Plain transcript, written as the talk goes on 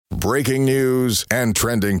breaking news and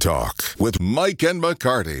trending talk with Mike and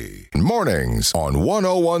McCarty. Mornings on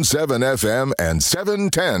 101.7 FM and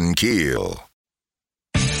 710 KEEL.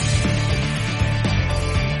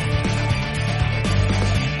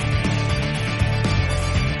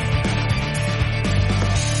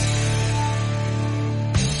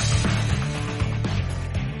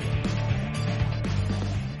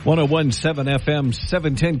 .101.7 FM,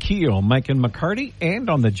 710 KEEL, Mike and McCarty, and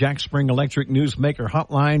on the Jack Spring Electric Newsmaker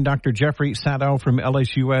Hotline, Dr. Jeffrey Sadow from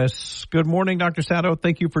LSUS. Good morning, Dr. Sadow.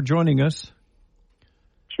 Thank you for joining us.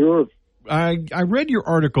 Sure. I read your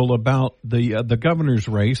article about the governor's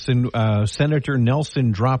race and Senator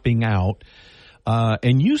Nelson dropping out,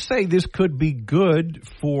 and you say this could be good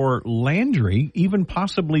for Landry, even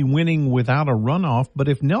possibly winning without a runoff. But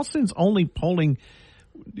if Nelson's only polling,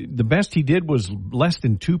 the best he did was less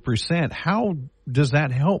than 2%. How does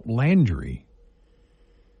that help Landry?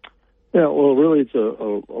 Yeah, well, really, it's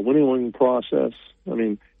a winning process. I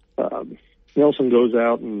mean, Nelson goes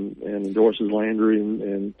out and endorses Landry,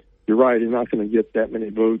 and you're right, he's not going to get that many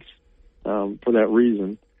votes for that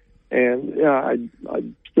reason. And yeah, I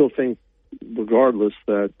still think, regardless,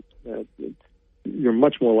 that you're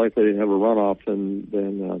much more likely to have a runoff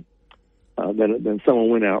than someone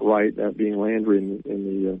win outright, that being Landry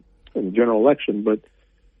in the general election. But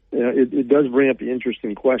it does bring up the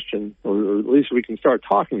interesting question, or at least we can start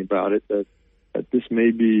talking about it, that this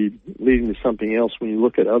may be leading to something else. When you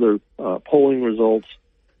look at other polling results,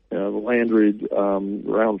 Landry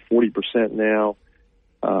around 40% now,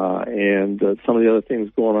 and some of the other things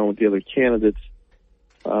going on with the other candidates.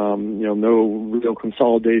 No real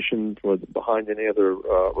consolidation behind any other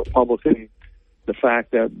Republican. The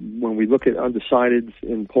fact that when we look at undecideds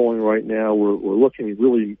in polling right now, we're looking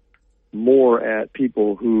really more at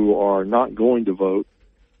people who are not going to vote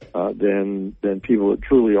than people that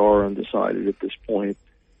truly are undecided at this point.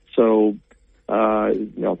 So,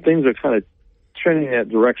 things are kind of trending in that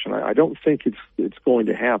direction. I don't think it's going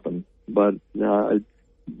to happen, but the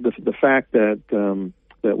fact that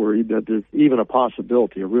there's even a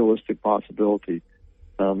possibility, a realistic possibility,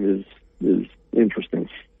 is interesting.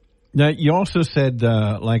 Now, you also said,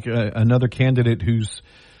 another candidate whose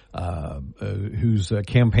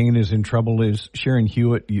campaign is in trouble is Sharon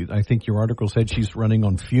Hewitt. I think your article said she's running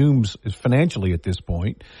on fumes financially at this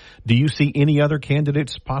point. Do you see any other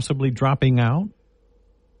candidates possibly dropping out?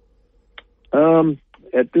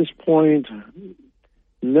 At this point,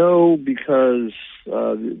 no, because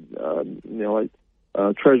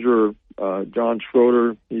Treasurer John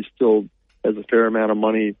Schroeder, he still has a fair amount of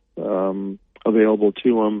money available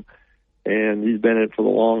to him, and he's been in it for the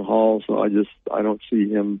long haul. So I don't see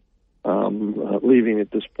him leaving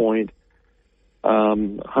at this point.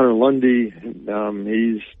 Hunter Lundy,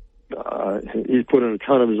 he's put in a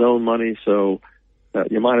ton of his own money, so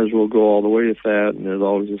you might as well go all the way with that. And there's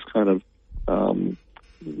always this kind of,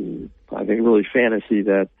 I think, really fantasy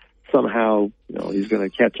that somehow he's going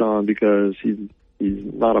to catch on because he's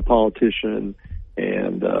not a politician,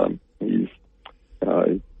 and he's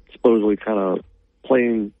supposedly kind of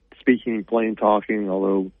plain speaking, plain talking,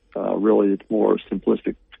 although really it's more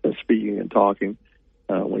simplistic speaking and talking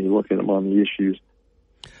when you look at him on the issues.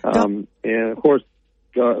 And of course,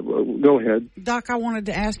 go ahead. Doc, I wanted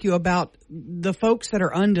to ask you about the folks that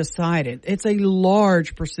are undecided. It's a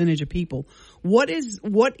large percentage of people. What is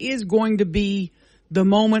going to be the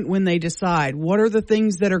moment when they decide? What are the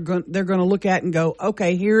things that they're going to look at and go,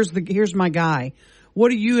 okay, here's my guy?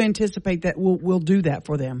 What do you anticipate that will do that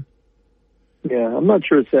for them? Yeah, I'm not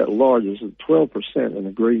sure it's that large. It's 12% in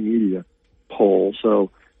the Gray Media poll,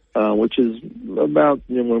 so which is about,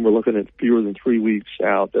 when we're looking at fewer than 3 weeks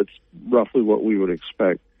out, that's roughly what we would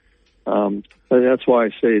expect. And that's why I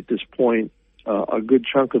say at this point, a good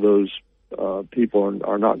chunk of those people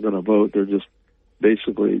are not going to vote. They're just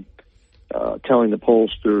basically telling the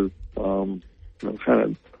pollster kind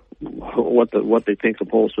of what they think the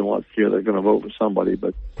pollster wants to hear. They're going to vote for somebody,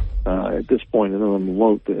 but at this point, none of them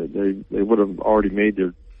vote. They would have already made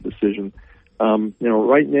their decision.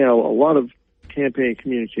 Right now, a lot of campaign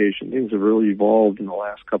communication, things have really evolved in the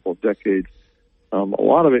last couple of decades. A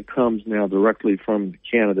lot of it comes now directly from the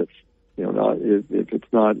candidates. If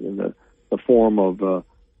it's not in the form of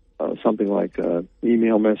something like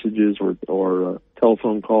email messages or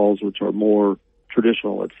telephone calls, which are more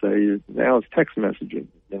traditional, let's say. Now it's text messaging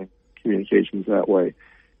and communications that way.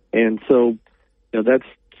 And so, that's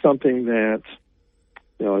something that,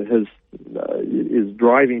 is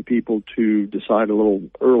driving people to decide a little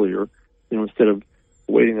earlier, instead of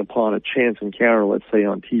waiting upon a chance encounter, let's say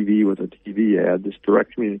on TV with a TV ad. This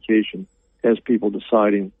direct communication has people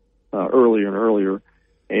deciding earlier and earlier.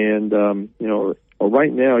 And,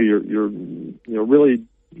 right now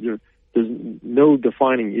there's no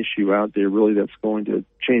defining issue out there really that's going to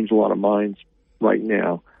change a lot of minds right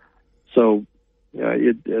now. So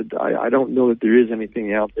I don't know that there is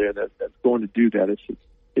anything out there that's going to do that.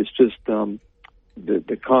 It's just the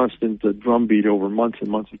constant drumbeat over months and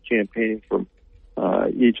months of campaigning from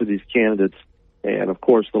each of these candidates, and of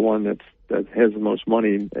course the one that has the most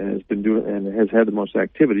money and has been doing and has had the most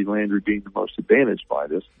activity, Landry being the most advantaged by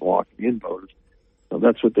this, locking in voters. So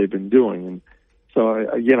that's what they've been doing. And so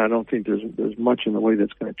again, I don't think there's much in the way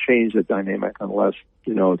that's going to change the dynamic unless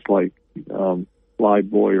it's like live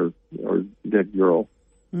boy or dead girl.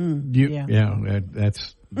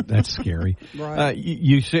 That's scary. Right.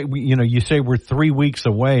 You say we're 3 weeks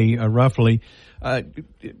away, roughly.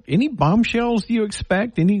 Any bombshells do you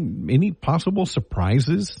expect? Any possible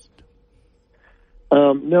surprises?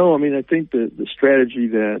 No, I mean I think the strategy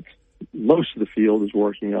that most of the field is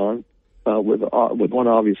working on, with one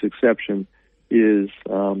obvious exception, is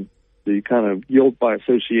the kind of guilt by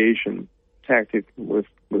association tactic with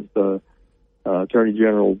Attorney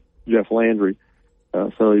General Jeff Landry.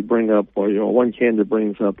 So they bring up, one candidate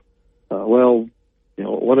brings up, one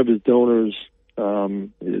of his donors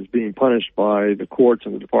is being punished by the courts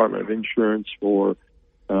and the Department of Insurance for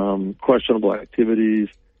questionable activities,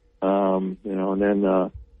 and then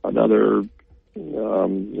another,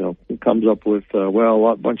 comes up with,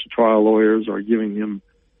 a bunch of trial lawyers are giving him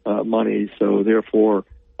money, so therefore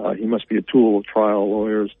he must be a tool of trial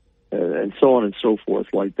lawyers. And so on and so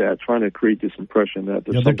forth, like that, trying to create this impression that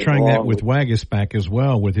there's they're trying that with Wagasback as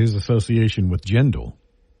well, with his association with Jindal.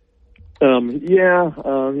 I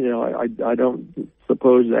don't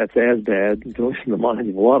suppose that's as bad, at least in the mind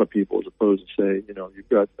of a lot of people, as opposed to say, you've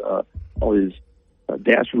got all these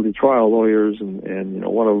dastardly trial lawyers and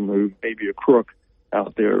one of them who may be a crook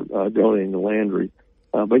out there donating to Landry.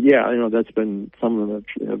 That's been, some of them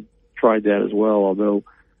have tried that as well, although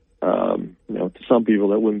to some people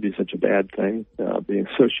that wouldn't be such a bad thing, being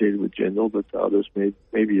associated with Jindal, but to others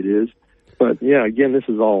maybe it is. But again, this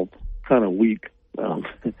is all kind of weak.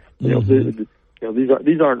 These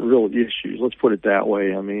aren't real issues. Let's put it that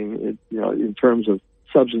way. I mean, in terms of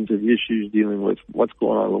substantive issues dealing with what's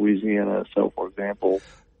going on in Louisiana. So, for example,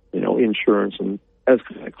 insurance, and that's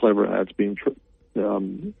kind of clever how it's being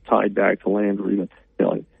tied back to Landry.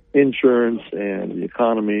 Insurance and the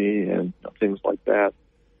economy and things like that.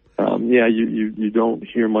 You don't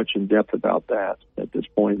hear much in depth about that at this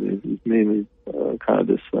point. It's mainly kind of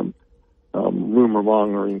this rumor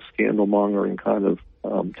mongering, scandal mongering kind of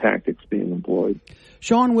tactics being employed.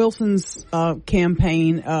 Sean Wilson's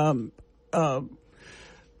campaign,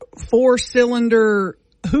 4-cylinder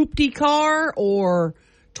hoopty car or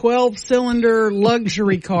 12-cylinder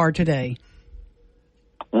luxury car today?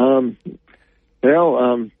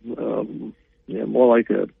 More like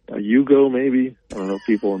a Yugo, maybe. I don't know if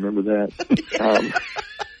people remember that.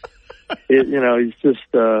 He's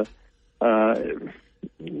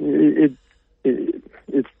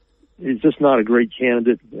just not a great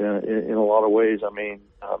candidate in a lot of ways. I mean,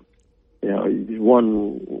 he's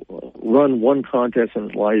run one contest in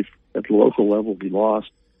his life at the local level. He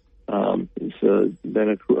lost. He's been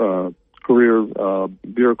a career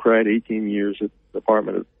bureaucrat, 18 years at the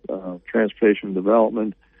Department of Transportation and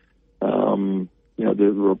Development. The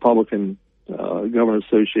Republican Government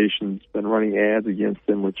Association's been running ads against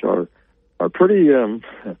him, which are pretty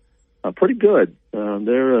good.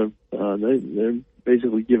 They're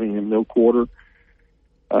basically giving him no quarter.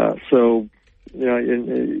 It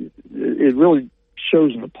really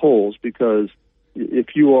shows in the polls, because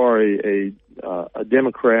if you are a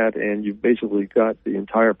Democrat and you've basically got the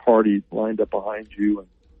entire party lined up behind you,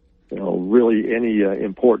 and really any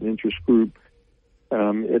important interest group,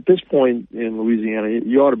 at this point in Louisiana,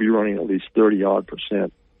 you ought to be running at least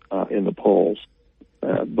 30-odd% in the polls.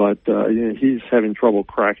 But he's having trouble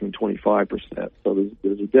cracking 25%. So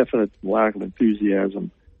there's a definite lack of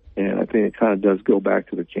enthusiasm, and I think it kind of does go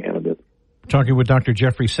back to the candidate. Talking with Dr.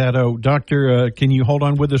 Jeffrey Sato. Doctor, can you hold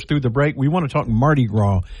on with us through the break? We want to talk Mardi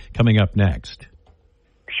Gras coming up next.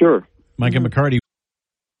 Sure. Mike and McCarty.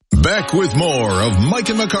 Back with more of Mike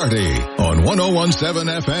and McCarty on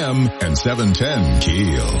 101.7 FM and 710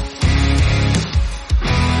 KEEL.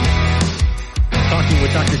 Talking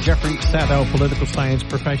with Dr. Jeffrey Sato, political science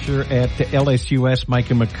professor at LSUS,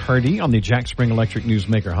 Mike and McCarty on the Jack Spring Electric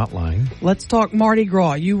Newsmaker hotline. Let's talk Mardi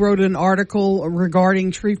Gras. You wrote an article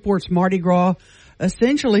regarding Shreveport's Mardi Gras,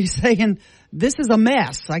 essentially saying this is a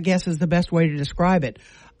mess, I guess is the best way to describe it.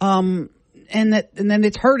 And then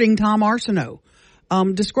it's hurting Tom Arsenault.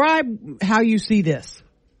 Describe how you see this.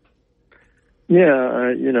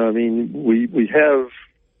 Yeah, we have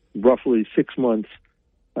roughly 6 months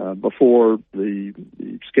before the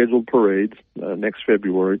scheduled parades next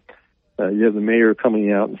February, you have the mayor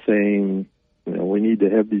coming out and saying, we need to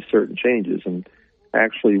have these certain changes. And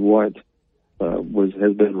actually what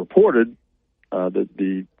has been reported, that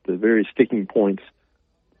the various sticking points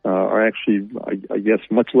are actually, I guess,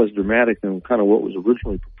 much less dramatic than kind of what was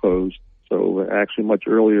originally proposed. So actually much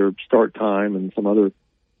earlier start time and some other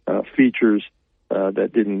features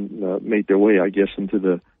that didn't make their way, I guess, into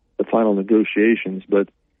the final negotiations. But,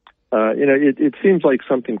 it seems like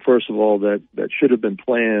something, first of all, that should have been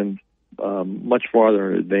planned much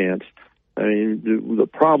farther in advance. I mean, the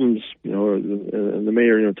problems, and the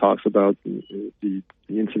mayor, talks about the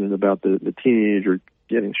incident about the teenager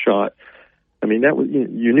getting shot. I mean, that was,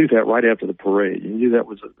 you knew that right after the parade. You knew that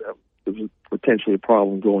was potentially a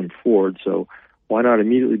problem going forward. So why not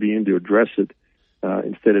immediately begin to address it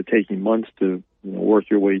instead of taking months to work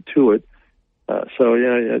your way to it?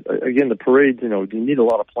 Again, the parades, you need a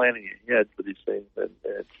lot of planning ahead for these things, and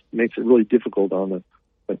it makes it really difficult on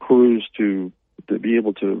the crews to be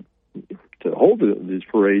able to hold these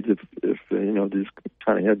parades if these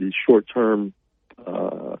kind of have these short-term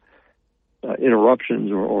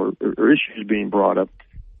interruptions or issues being brought up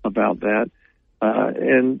about that.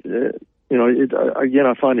 Again,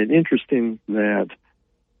 I find it interesting that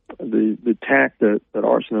the tack that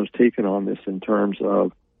Arsenault's taken on this in terms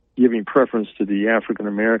of giving preference to the African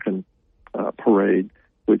American parade,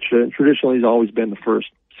 which traditionally has always been the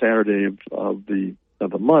first Saturday of the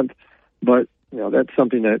month, but that's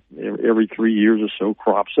something that every 3 years or so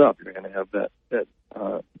crops up. You're going to have that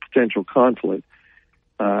potential conflict,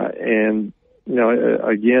 and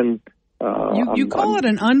again, you call it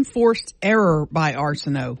an unforced error by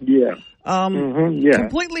Arsenault. Yeah.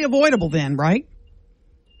 Completely avoidable then, right?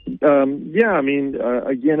 I mean,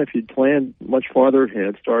 again, if you'd planned much farther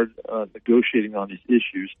ahead, started negotiating on these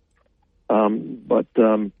issues, but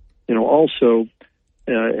also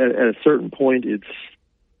at a certain point, it's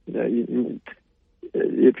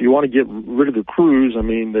if you want to get rid of the crews, I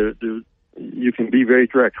mean, you can be very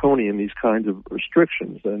draconian in these kinds of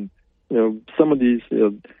restrictions, and some of these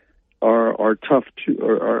are tough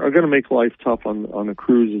are going to make life tough on the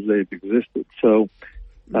crews as they've existed. So.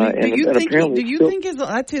 Do you think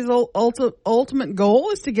that's his ultimate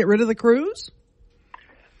goal is to get rid of the crews?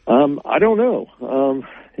 I don't know.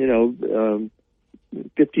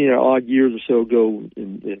 15 odd years or so ago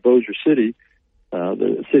in Bossier City,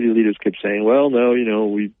 the city leaders kept saying, "Well, no,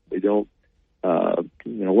 we don't,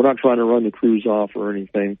 we're not trying to run the crews off or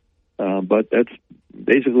anything." But that's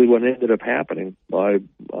basically what ended up happening by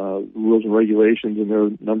rules and regulations, and there were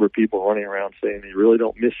a number of people running around saying they really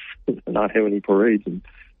don't miss not having any parades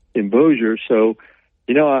in Bossier. So,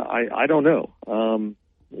 I don't know.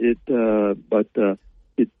 It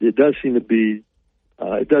does seem to be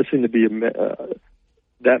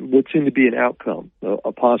that would seem to be an outcome,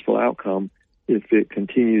 a possible outcome, if it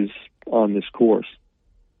continues on this course.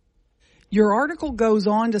 Your article goes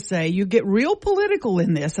on to say, you get real political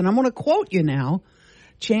in this, and I'm going to quote you now.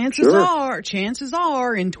 Chances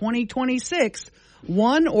are in 2026,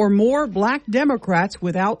 one or more black Democrats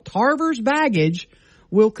without Tarver's baggage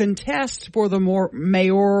will contest for the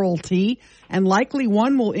mayoralty, and likely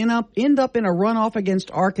one will end up in a runoff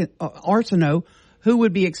against Arsenault, who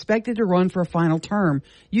would be expected to run for a final term.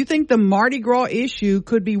 You think the Mardi Gras issue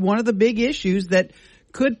could be one of the big issues that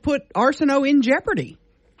could put Arsenault in jeopardy?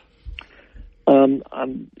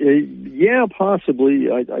 Yeah, possibly.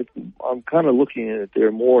 I'm kind of looking at it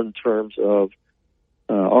there more in terms of,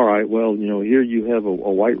 all right, well, here you have a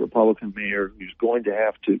white Republican mayor who's going to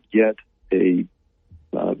have to get a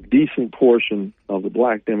decent portion of the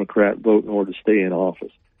black Democrat vote in order to stay in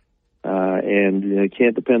office. And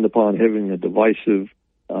can't depend upon having a divisive,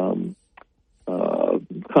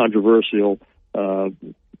 controversial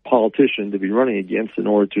politician to be running against in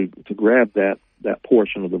order to grab that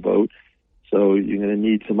portion of the vote. So you're going to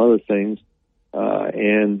need some other things,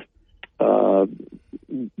 and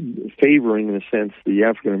favoring, in a sense, the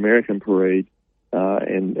African American parade,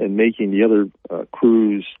 and making the other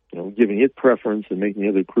crews, giving it preference, and making the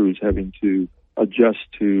other crews having to adjust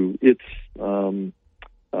to its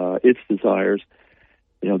desires.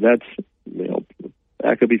 That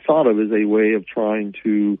could be thought of as a way of trying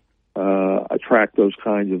to attract those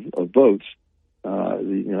kinds of votes.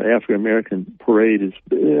 The African American Parade is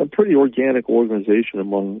a pretty organic organization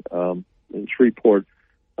in Shreveport,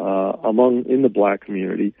 in the black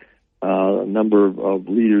community. A number of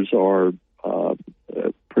leaders are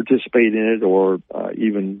participate in it, or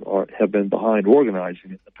even have been behind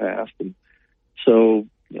organizing it in the past. And so,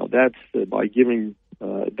 that's by giving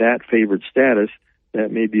that favored status,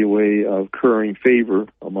 that may be a way of currying favor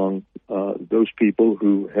among those people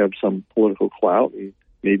who have some political clout, and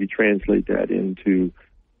maybe translate that into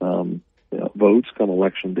votes come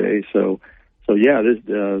election day. So yeah, this,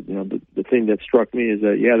 the thing that struck me is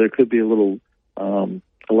that there could be a little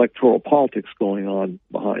electoral politics going on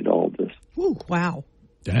behind all of this. Ooh, wow,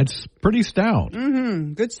 that's pretty stout.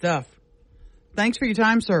 Mm-hmm. Good stuff. Thanks for your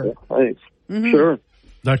time, sir. Yeah, thanks. Mm-hmm. Sure.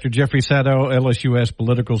 Dr. Jeffrey Sato, LSUS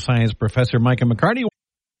political science professor, Mike and McCarty.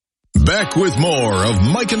 Back with more of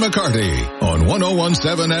Mike and McCarty on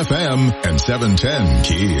 101.7 FM and 710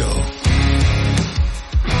 KEEL.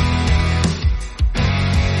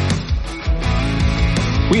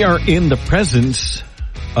 We are in the presence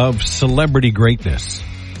of celebrity greatness.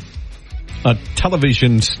 A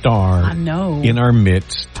television star I know. in our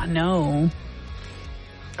midst. I know.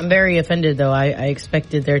 I'm very offended though. I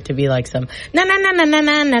expected there to be like some na na na na na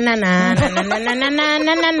na na na na na na na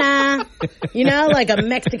na na na, you know, like a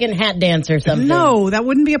Mexican hat dance or something. No, that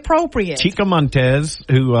wouldn't be appropriate. Chica Montez,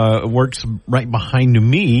 who works right behind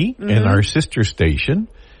me in our sister station,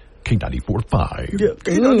 K94.5.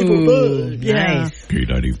 K94.5. Yeah. Nice.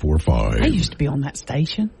 K94.5. I used to be on that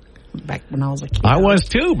station back when I was a kid. I was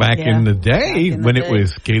too back in the day in the when day. it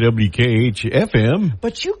was KWKH FM.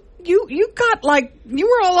 But you got like, you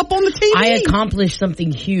were all up on the TV. I accomplished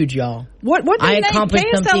something huge, y'all. What I they name? accomplished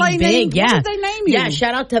KSLA something big. Name, Yeah. What did they name you? Yeah,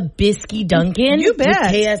 shout out to Bisky Duncan. You bet. With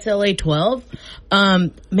KSLA 12.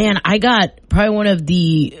 Man, I got probably one of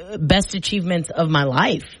the best achievements of my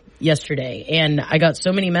life yesterday, and I got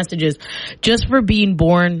so many messages just for being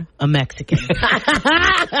born a Mexican.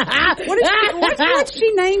 What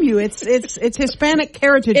she name you? It's Hispanic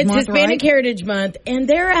Heritage It's Month, Hispanic right? Heritage Month, and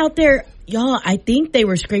they're out there. Y'all, I think they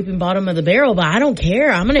were scraping bottom of the barrel, but I don't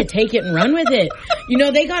care. I'm going to take it and run with it. You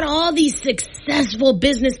know, they got all these successful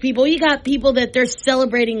business people. You got people that they're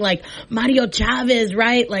celebrating, like Mario Chavez,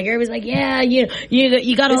 right? Like everybody's like, yeah, you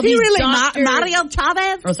got all Is these he really doctors. Mario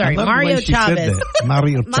Chavez? Oh, sorry, I love the Mario way she said Chavez. that.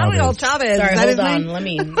 Mario Chavez. Mario Chavez. Sorry, Is that hold his on. name? Let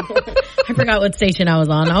me. I forgot what station I was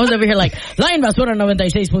on. I was over here like, La Invasora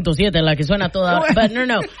 96.7, la que suena toda. But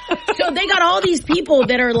no. So they got all these people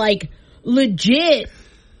that are like legit,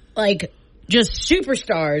 like just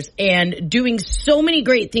superstars and doing so many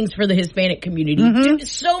great things for the Hispanic community. Doing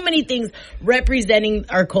so many things representing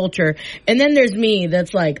our culture. And then there's me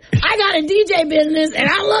that's like, I got a DJ business and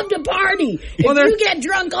I love to party. If you get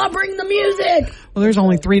drunk, I'll bring the music. Well, there's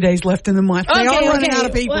only 3 days left in the month. They are running out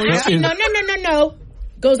of people. Well, actually, no.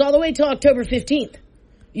 Goes all the way till October 15th.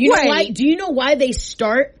 You know why? Do you know why they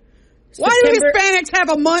start? Why do Hispanics have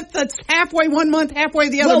a month that's halfway one month, halfway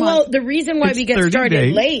the other month? Well, the reason why It's we get 30 started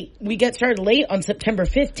days. late, on September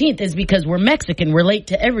 15th is because we're Mexican. We're late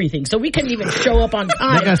to everything. So we couldn't even show up on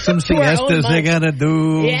time. They got some to our own siestas they month. gotta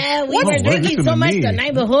do. Yeah, we were listen drinking to so much me. the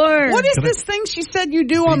night before. What is this thing she said you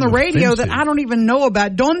do on the radio that I don't even know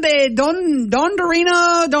about? Dondarina?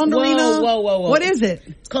 Whoa. What is it?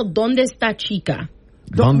 It's called Donde Está Chica?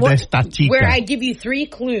 Donde está chica? Where I give you 3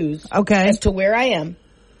 clues as to where I am,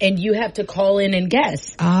 and you have to call in and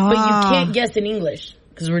guess. But you can't guess in English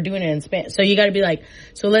because we're doing it in Spanish. So you got to be like,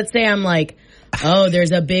 so let's say I'm like, oh,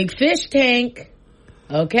 there's a big fish tank.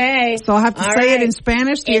 Okay. So I have to say it in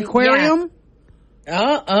Spanish, the aquarium?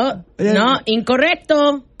 No,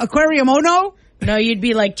 incorrecto. Aquarium, oh no? No, you'd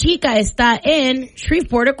be like, Chica está en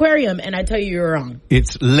Shreveport Aquarium. And I tell you you're wrong.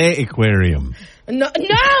 It's Le Aquarium. No,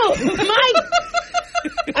 Mike!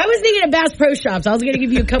 I was thinking of Bass Pro Shops. I was going to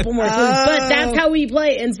give you a couple more clues, but that's how we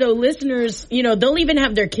play. And so listeners, you know, they'll even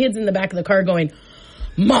have their kids in the back of the car going,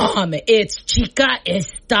 Mom, it's Chica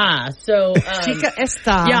Está. So, Chica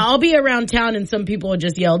Está. Yeah, I'll be around town and some people will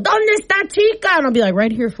just yell, ¿Dónde está Chica? And I'll be like,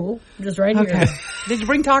 right here, fool. Just right here. Did you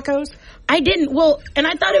bring tacos? I didn't. Well, and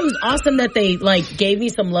I thought it was awesome that they like gave me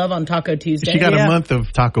some love on Taco Tuesday. She got a month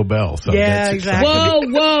of Taco Bell. So that's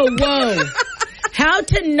exactly. Whoa. How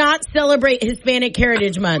to not celebrate Hispanic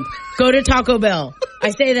Heritage Month. Go to Taco Bell. I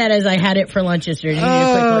say that as I had it for lunch yesterday. Need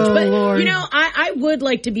a quick lunch. But, Lord. you know, I would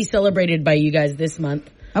like to be celebrated by you guys this month.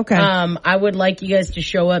 Okay. I would like you guys to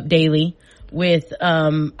show up daily with, I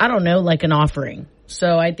don't know, like an offering.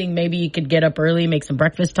 So I think maybe you could get up early, make some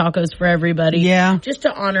breakfast tacos for everybody. Yeah. Just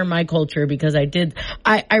to honor my culture because I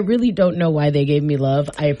really don't know why they gave me love.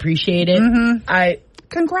 I appreciate it.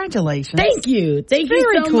 Congratulations. Thank you Very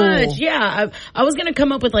so cool. much. Yeah, I was gonna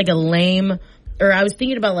come up with like a lame, or I was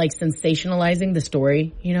thinking about like sensationalizing the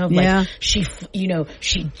story. You know, like she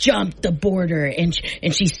jumped the border and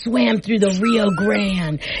she swam through the Rio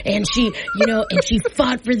Grande and she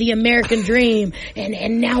fought for the American dream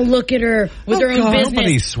and now look at her with her own business.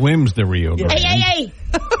 Nobody swims the Rio Grande. Hey!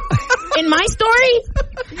 In my story,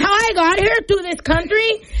 how I got here through this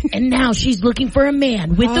country, and now she's looking for a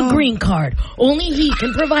man with a green card. Only he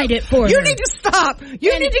can provide it for her. You need to stop.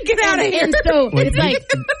 You need to get out of here. And so it's like,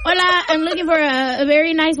 hola, I'm looking for a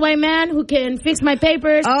very nice white man who can fix my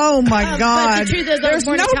papers. Oh my God. But the truth is, there's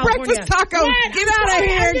no breakfast taco. Get out of here. Get out of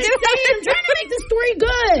here. I'm trying to make the story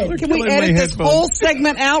good. Can we edit this whole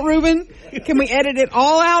segment out, Ruben? Can we edit it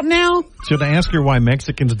all out now? Should I ask her why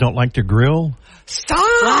Mexicans don't like to grill?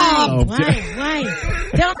 Stop! Why?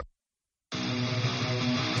 Don't.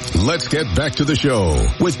 Let's get back to the show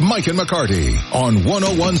with Mike and McCarty on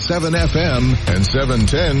 101.7 FM and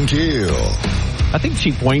 710 KEEL. I think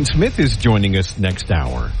Chief Wayne Smith is joining us next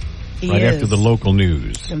hour. Right after the local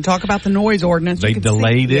news. Going to talk about the noise ordinance. They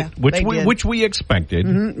delayed it, which we expected.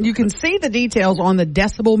 Mm-hmm. You can see the details on the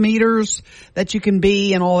decibel meters that you can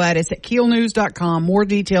be and all that. It's at KEELnews.com. More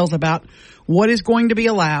details about what is going to be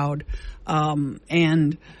allowed.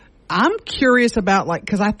 And I'm curious about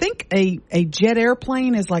because I think a jet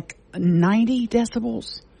airplane is like 90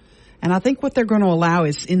 decibels. And I think what they're going to allow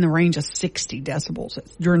is in the range of 60 decibels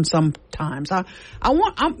during some times.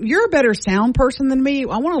 You're a better sound person than me.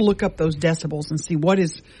 I want to look up those decibels and see what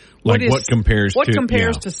compares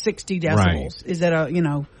to 60 decibels. Right. Is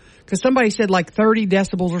that because somebody said like 30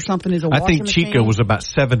 decibels or something is a washing machine. I think machine. Chica was about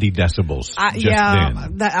 70 decibels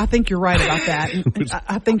then. I think you're right about that.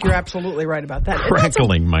 I think you're absolutely right about that.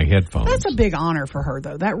 Crackling my headphones. That's a big honor for her,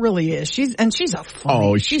 though. That really is. She's a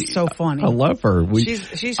funny. She's so funny. I love her.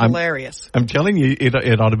 She's hilarious. I'm telling you,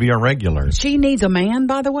 it ought to be our regular. She needs a man,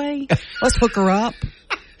 by the way. Let's hook her up.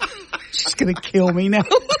 She's going to kill me now.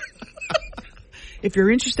 If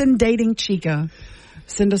you're interested in dating Chica,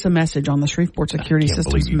 send us a message on the Shreveport Security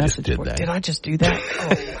Systems message board. Did I just do that? Oh,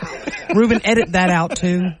 wow. Ruben, edit that out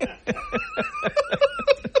too.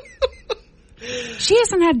 She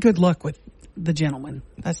hasn't had good luck with the gentleman.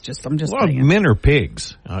 I'm just saying. Men are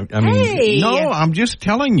pigs. I'm just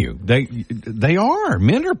telling you. They are.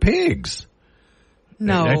 Men are pigs.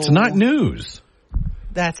 No. That's not news.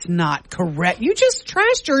 That's not correct. You just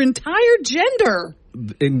trashed your entire gender.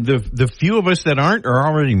 And the few of us that aren't are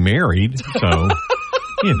already married, so...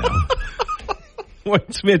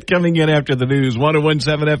 Wayne Smith coming in after the news,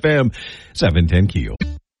 101.7 FM, 710 KEEL.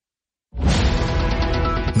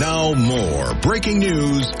 Now more breaking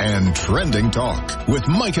news and trending talk with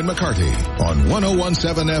Mike and McCarty on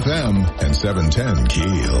 101.7 FM and 710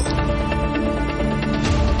 KEEL.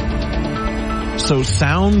 So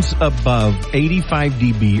sounds above 85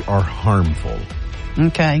 dB are harmful.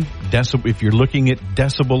 Okay. If you're looking at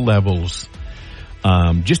decibel levels,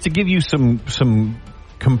 just to give you some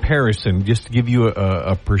comparison, just to give you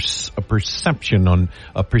a perceptive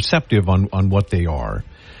on what they are.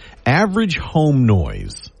 Average home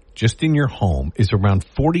noise, just in your home, is around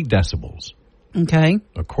 40 decibels. Okay.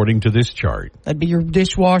 According to this chart. That'd be your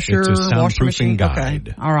dishwasher, it's a washing machine. guide.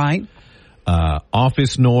 Okay. All right.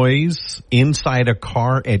 Office noise inside a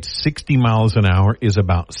car at 60 miles an hour is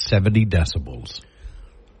about 70 decibels.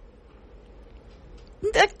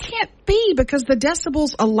 That can't be because the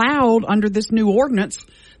decibels allowed under this new ordinance,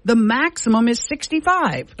 the maximum is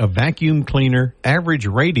 65. A vacuum cleaner, average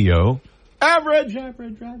radio. When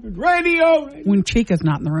Chica's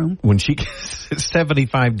not in the room. When Chica's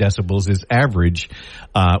 75 decibels is average.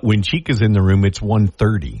 When Chica's in the room, it's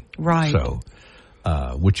 130. Right. So,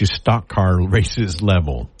 which is stock car races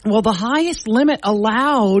level. Well, the highest limit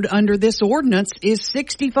allowed under this ordinance is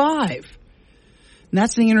 65. And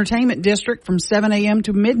that's the entertainment district from 7 a.m.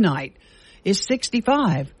 to midnight is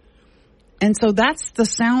 65. And so that's the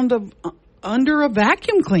sound of under a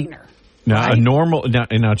vacuum cleaner. Now, right?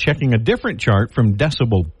 Now checking a different chart from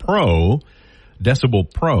Decibel Pro,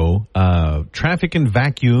 traffic and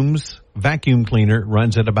vacuum cleaner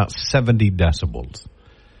runs at about 70 decibels.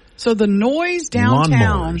 So the noise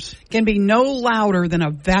downtown can be no louder than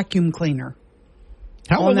a vacuum cleaner.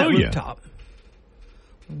 Hallelujah. On that rooftop.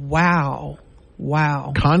 Wow.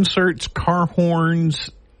 Concerts, car horns,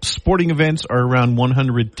 sporting events are around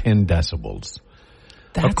 110 decibels.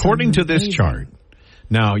 According to this chart.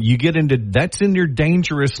 Now, you get into, that's in your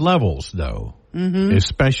dangerous levels, though. Mm-hmm.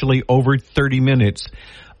 Especially over 30 minutes.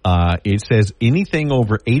 It says anything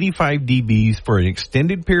over 85 dBs for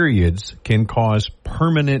extended periods can cause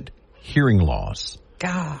permanent hearing loss.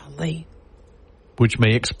 Golly. Which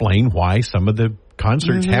may explain why some of the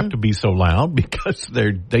concerts have to be so loud, because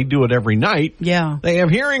they do it every night. Yeah. They have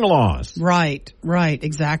hearing loss. Right,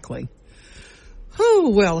 exactly.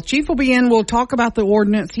 Well, Chief will be in. We'll talk about the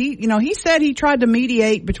ordinance. He said he tried to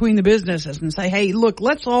mediate between the businesses and say, hey, look,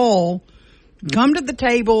 let's all Come to the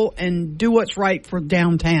table and do what's right for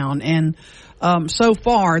downtown. And so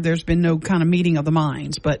far, there's been no kind of meeting of the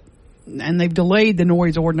minds, and they've delayed the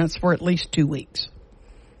noise ordinance for at least 2 weeks.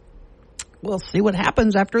 We'll see what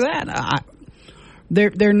happens after that.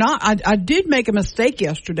 They're not. I did make a mistake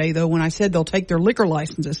yesterday, though, when I said they'll take their liquor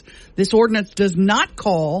licenses. This ordinance does not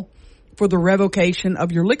call for the revocation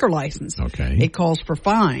of your liquor license. Okay. It calls for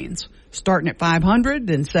fines, starting at $500,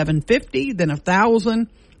 then $750, then $1,000,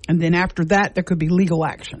 and then after that there could be legal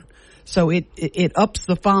action. So it ups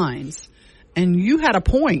the fines. And you had a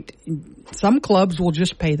point. Some clubs will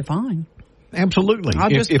just pay the fine. Absolutely.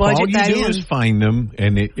 If all you do is fine them,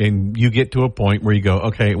 and you get to a point where you go,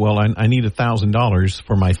 okay, well, I need $1,000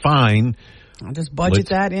 for my fine. I'll just budget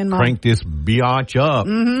that in. Crank this biatch up.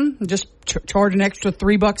 Mm-hmm. Just charge an extra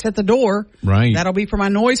 $3 at the door. Right. That'll be for my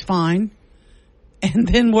noise fine. And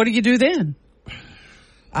then what do you do then?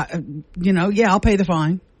 I'll pay the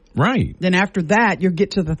fine. Right. Then after that, you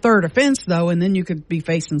get to the third offense, though, and then you could be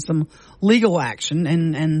facing some legal action.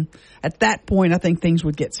 And at that point, I think things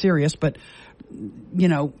would get serious. But,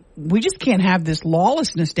 we just can't have this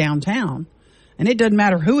lawlessness downtown. And it doesn't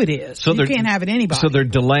matter who it is. So you can't have it anybody. So they're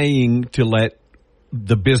delaying to let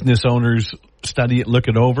the business owners study it, look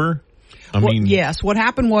it over? Yes. What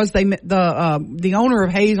happened was the owner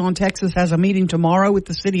of Hayes on Texas has a meeting tomorrow with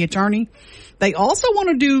the city attorney. They also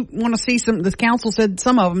want to see the council said,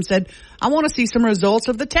 some of them said, I want to see some results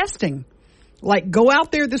of the testing. Like, go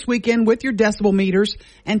out there this weekend with your decibel meters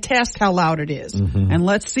and test how loud it is. Mm-hmm. And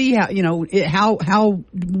let's see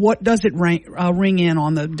what does it ring in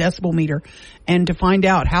on the decibel meter, and to find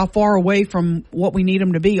out how far away from what we need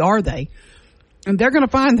them to be are they. And they're going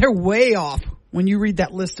to find they're way off. When you read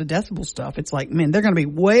that list of decibel stuff, it's like, man, they're going to be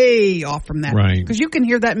way off from that. Right. Because you can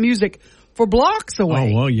hear that music for blocks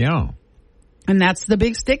away. Oh, well, yeah. And that's the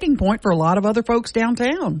big sticking point for a lot of other folks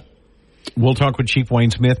downtown. We'll talk with Chief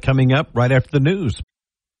Wayne Smith coming up right after the news.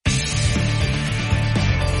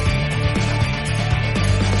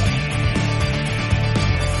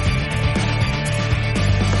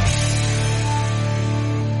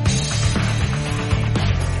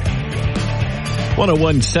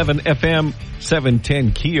 .101.7 FM,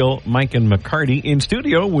 710 KEEL. Mike and McCarty in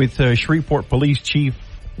studio with Shreveport Police Chief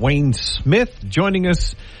Wayne Smith joining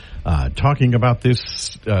us, talking about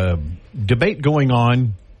this debate going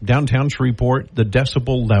on downtown Shreveport, the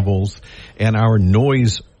decibel levels, and our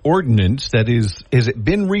noise ordinance. That is it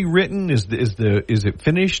been rewritten? Is it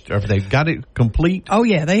finished? Or have they got it complete? Oh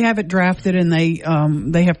yeah, they have it drafted, and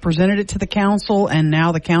they have presented it to the council, and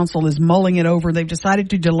now the council is mulling it over. They've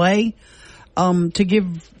decided to delay to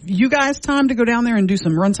give you guys time to go down there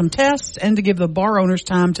and run some tests, and to give the bar owners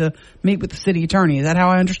time to meet with the city attorney. Is that how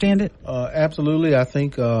I understand it? Absolutely. I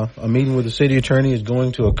think a meeting with the city attorney is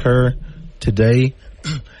going to occur today,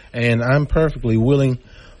 and I'm perfectly willing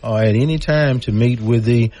at any time to meet with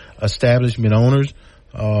the establishment owners,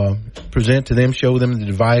 present to them, show them the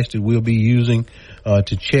device that we'll be using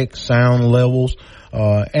to check sound levels,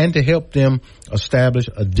 and to help them establish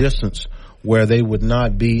a distance where they would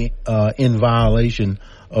not be in violation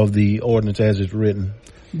of the ordinance as it's written.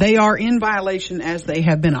 They are in violation as they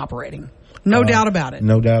have been operating. No doubt about it.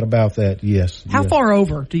 No doubt about that, yes. How far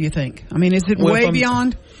over, do you think? I mean, is it way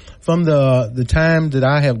beyond? From the time that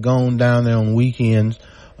I have gone down there on weekends,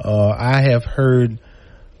 I have heard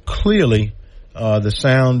clearly the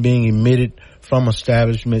sound being emitted from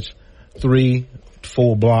establishments 3 to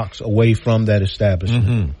 4 blocks away from that establishment.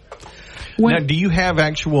 Mm-hmm. Now, do you have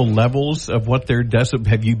actual levels of what their decibel?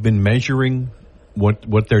 Have you been measuring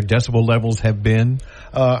what their decibel levels have been?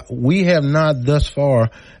 We have not thus far,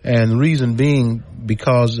 and the reason being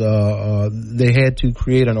because they had to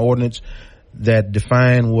create an ordinance that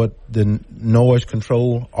defined what the noise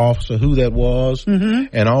control officer, who that was,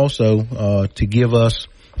 mm-hmm. and also to give us,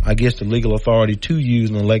 I guess, the legal authority to use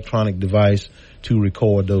an electronic device to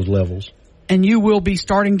record those levels. And you will be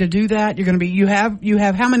starting to do that? You're going to be, you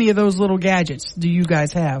have how many of those little gadgets do you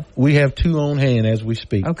guys have? We have 2 on hand as we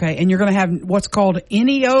speak. Okay. And you're going to have what's called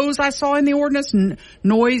NEOs, I saw in the ordinance,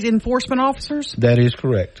 noise enforcement officers? That is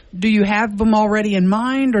correct. Do you have them already in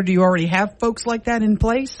mind, or do you already have folks like that in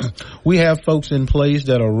place? We have folks in place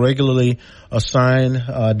that are regularly assigned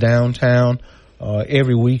downtown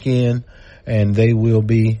every weekend, and they will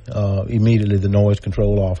be immediately the noise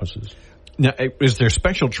control officers. Now, is there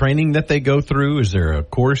special training that they go through? Is there a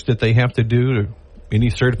course that they have to do? Any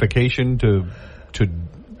certification to?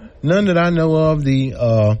 None that I know of.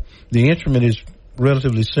 The instrument is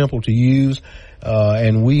relatively simple to use,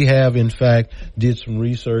 and we have in fact did some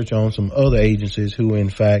research on some other agencies who are in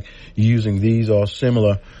fact using these or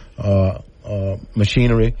similar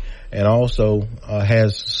machinery, and also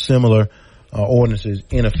has similar ordinances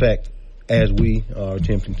in effect as we are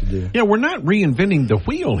attempting to do. Yeah, we're not reinventing the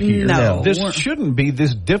wheel here. No. This shouldn't be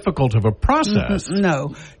this difficult of a process.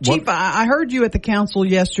 No. Chief, I heard you at the council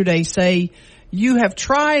yesterday say you have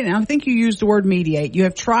tried, and I think you used the word mediate, you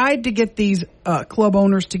have tried to get these club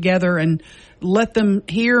owners together and let them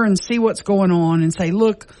hear and see what's going on and say,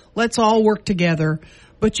 look, let's all work together.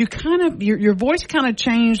 But you kind of, your voice kind of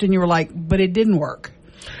changed and you were like, but it didn't work.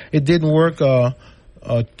 It didn't work at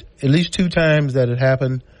least 2 times that it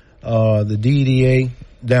happened. The DDA,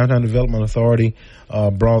 Downtown Development Authority,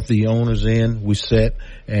 brought the owners in. We sat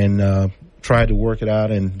and tried to work it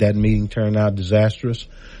out, and that meeting turned out disastrous.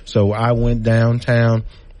 So I went downtown,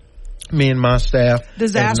 me and my staff.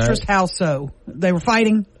 Disastrous how so? They were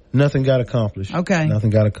fighting? Nothing got accomplished. Okay. Nothing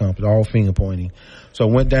got accomplished. All finger pointing. So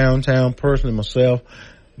I went downtown personally myself,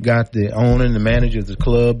 got the owner and the manager of the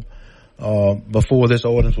club, before this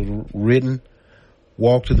ordinance was written,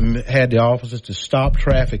 had the officers to stop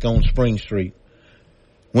traffic on Spring Street.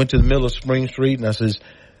 Went to the middle of Spring Street and I says,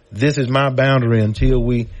 this is my boundary until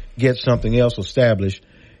we get something else established.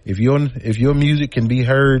 If your music can be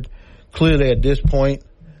heard clearly at this point,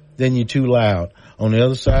 then you're too loud. On the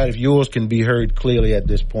other side, if yours can be heard clearly at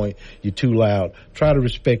this point, you're too loud. Try to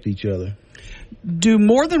respect each other. Do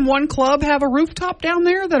more than one club have a rooftop down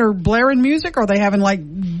there that are blaring music? Are they having like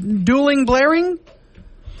dueling blaring?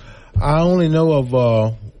 I only know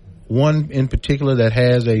of one in particular that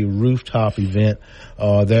has a rooftop event.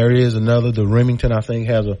 There is another, the Remington, I think,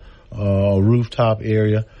 has a rooftop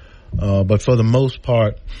area. But for the most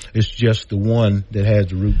part, it's just the one that has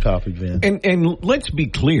the rooftop event. And let's be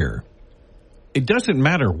clear. It doesn't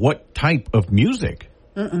matter what type of music.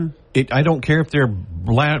 I don't care if they're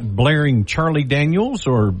blaring Charlie Daniels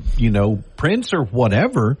or, Prince or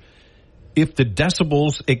whatever. If the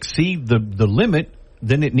decibels exceed the limit,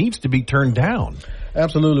 then it needs to be turned down.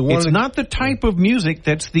 Absolutely. It's not the type of music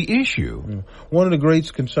that's the issue. One of the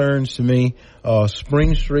great concerns to me,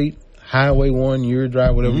 Spring Street, Highway 1, Ure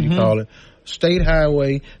Drive, whatever you call it, State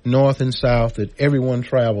Highway, north and south that everyone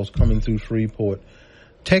travels coming through Shreveport,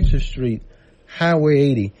 Texas Street, Highway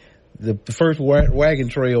 80, the first wagon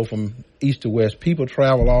trail from east to west. People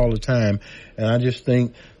travel all the time, and I just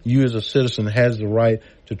think you as a citizen has the right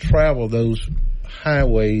to travel those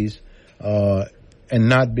highways and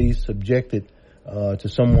not be subjected to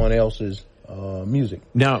someone else's music.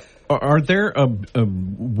 Now, are there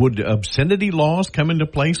would obscenity laws come into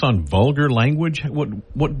place on vulgar language?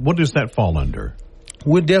 What does that fall under?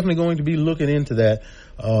 We're definitely going to be looking into that,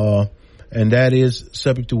 and that is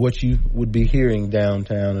subject to what you would be hearing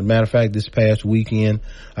downtown. As a matter of fact, this past weekend,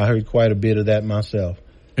 I heard quite a bit of that myself.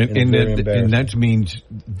 And that means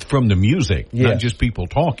from the music, yes, not just people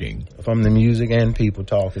talking. From the music and people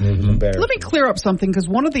talking. It was embarrassing. Let me clear up something, because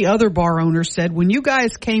one of the other bar owners said when you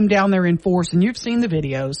guys came down there in force, and you've seen the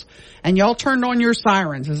videos, and y'all turned on your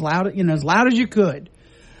sirens as loud as you could,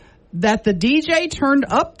 that the DJ turned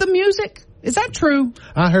up the music. Is that true?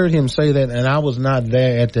 I heard him say that, and I was not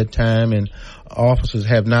there at that time, and officers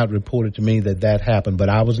have not reported to me that happened, but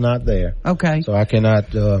I was not there. Okay. So I cannot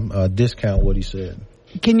discount what he said.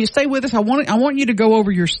 Can you stay with us? I want you to go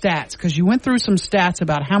over your stats, because you went through some stats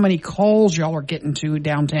about how many calls y'all are getting to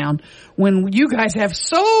downtown when you guys have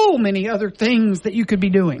so many other things that you could be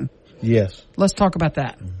doing. Yes. Let's talk about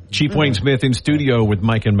that. Chief Wayne Smith in studio with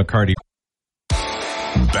Mike and McCarty.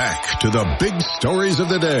 Back to the big stories of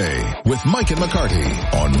the day with Mike and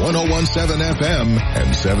McCarty on 101.7 FM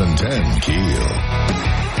and 710 KEEL.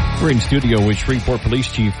 We're in studio with Shreveport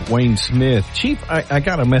Police Chief Wayne Smith. Chief, I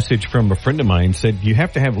got a message from a friend of mine, said you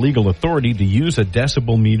have to have legal authority to use a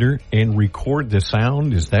decibel meter and record the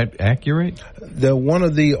sound. Is that accurate? One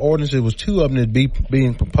of the ordinances, was 2 of them that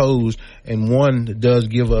being proposed, and one does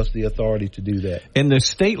give us the authority to do that. And the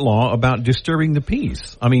state law about disturbing the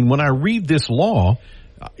peace. I mean, when I read this law,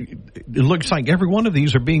 it looks like every one of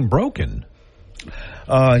these are being broken.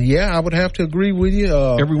 Yeah, I would have to agree with you.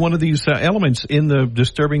 Every one of these elements in the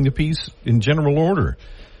disturbing the peace in general order.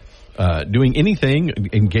 Doing anything,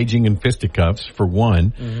 engaging in fisticuffs, for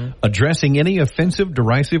one, addressing any offensive,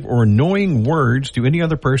 derisive, or annoying words to any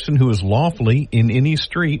other person who is lawfully in any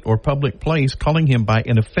street or public place, calling him by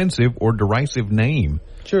an offensive or derisive name.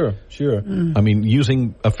 Sure. I mean,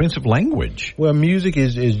 using offensive language. Well, music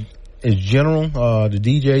is general. The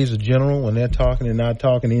DJs are general. When they're talking, they're not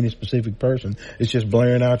talking to any specific person. It's just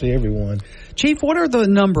blaring out to everyone. Chief, what are the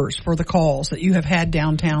numbers for the calls that you have had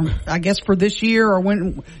downtown? I guess for this year, or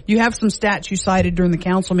when you have some stats you cited during the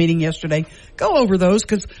council meeting yesterday. Go over those,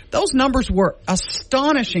 because those numbers were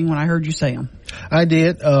astonishing when I heard you say them. I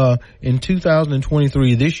did. In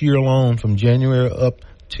 2023, this year alone, from January up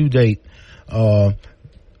to date,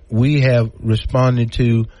 we have responded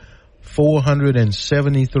to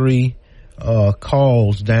 473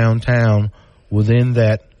 calls downtown within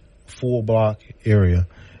that 4-block area,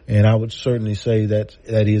 and I would certainly say that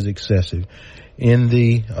is excessive. In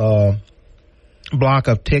the block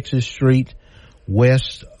of Texas Street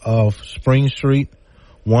west of Spring Street,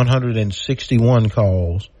 161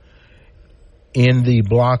 calls. In the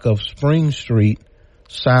block of Spring Street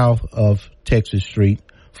south of Texas Street,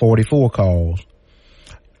 44 calls.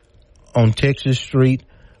 On Texas Street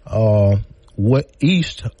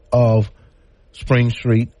east of Spring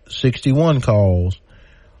Street, 61 calls.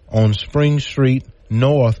 On Spring Street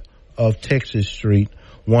north of Texas Street,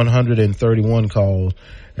 131 calls.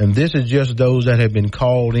 And this is just those that have been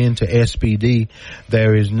called into SPD.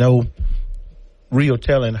 There is no real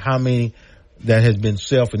telling how many that has been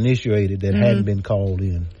self-initiated that hadn't been called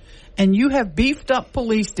in. And you have beefed up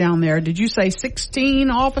police down there. Did you say 16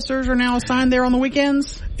 officers are now assigned there on the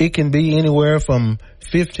weekends? It can be anywhere from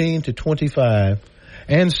 15 to 25.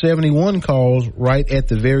 And 71 calls right at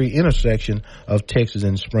the very intersection of Texas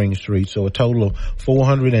and Spring Street. So a total of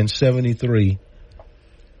 473.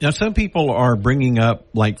 Now, some people are bringing up,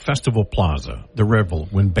 like, Festival Plaza, the Revel,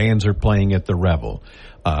 when bands are playing at the Revel.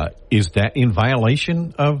 Is that in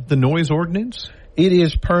violation of the noise ordinance? It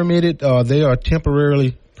is permitted. They are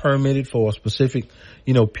temporarily permitted for a specific,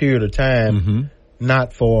 period of time,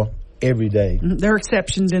 not for every day. There are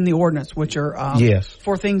exceptions in the ordinance, which are yes,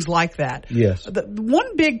 for things like that. Yes. The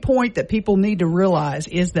one big point that people need to realize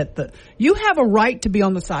is that you have a right to be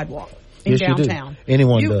on the sidewalk in downtown. You do.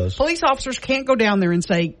 Anyone does. Police officers can't go down there and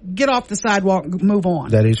say, get off the sidewalk, move on.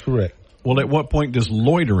 That is correct. Well, at what point does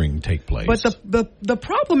loitering take place? But the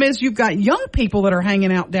problem is you've got young people that are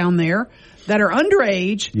hanging out down there that are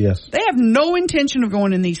underage. Yes. They have no intention of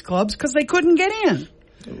going in these clubs because they couldn't get in.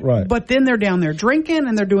 Right. But then they're down there drinking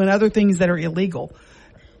and they're doing other things that are illegal.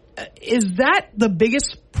 Is that the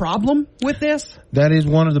biggest problem with this? That is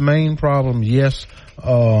one of the main problems, yes.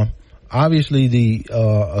 Obviously, the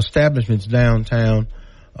establishments downtown,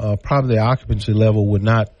 probably the occupancy level would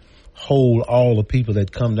not hold all the people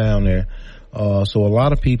that come down there. So a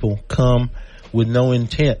lot of people come with no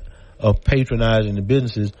intent of patronizing the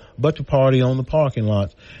businesses, but to party on the parking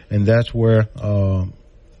lots. And that's where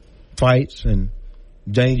fights and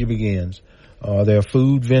danger begins. There are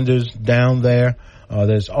food vendors down there.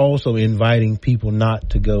 That's also inviting people not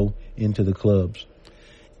to go into the clubs.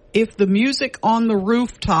 If the music on the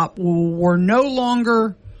rooftop were no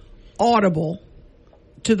longer audible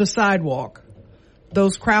to the sidewalk,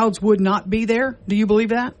 those crowds would not be there? Do you believe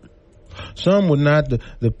that? Some would not.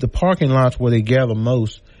 The parking lots where they gather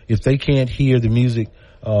most, if they can't hear the music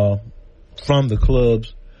from the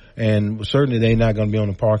clubs, and certainly they're not going to be on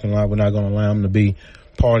the parking lot, we're not going to allow them to be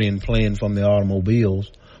partying, playing from the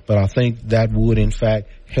automobiles. But I think that would, in fact,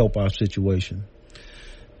 help our situation.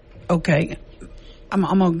 Okay. I'm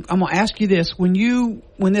gonna ask you this: when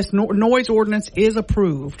this noise ordinance is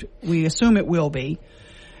approved, we assume it will be,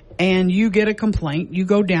 and you get a complaint, you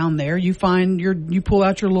go down there, you pull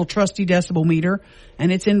out your little trusty decibel meter, and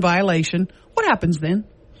it's in violation. What happens then?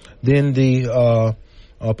 Then the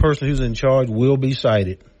person who's in charge will be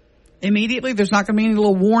cited immediately. There's not going to be any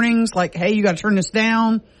little warnings like, "Hey, you got to turn this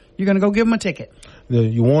down." You're going to go give them a ticket.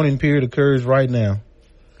 Your warning period occurs right now.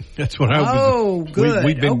 That's what I was. Oh, good.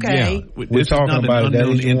 We've been, okay. Yeah, we're talking about it. That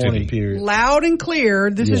is your warning period. Loud and clear.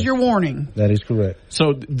 This is your warning. That is correct.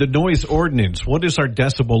 So the noise ordinance, what is our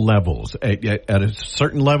decibel levels? At a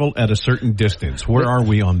certain level, at a certain distance. Where are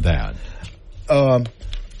we on that?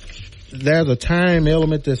 There's a time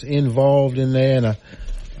element that's involved in there, and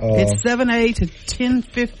it's 7 to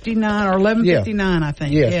 10:59 or 11:59, I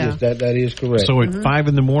think. Yes, that is correct. So at 5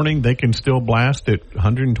 in the morning, they can still blast at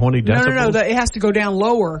 120 decibels? No. It has to go down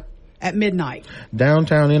lower at midnight.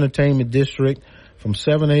 Downtown Entertainment District, from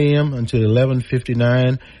 7 a.m. until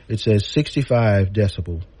 11:59, it says 65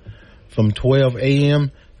 decibels. From 12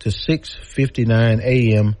 a.m. to 6:59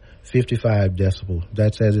 a.m., 55 decibels.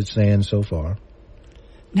 That's as it stands so far.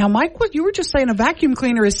 Now, Mike, what you were just saying, a vacuum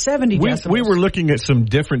cleaner is 70 decibels. We were looking at some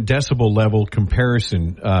different decibel level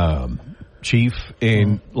comparison, Chief,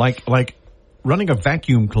 and like running a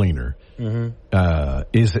vacuum cleaner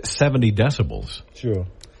is at 70 decibels. Sure.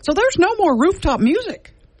 So there's no more rooftop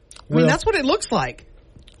music. I mean, that's what it looks like.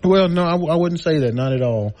 Well, no, I wouldn't say that, not at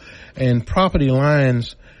all. And property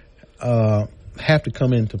lines have to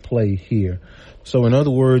come into play here. So, in other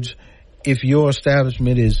words, if your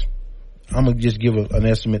establishment is, I'm going to just give an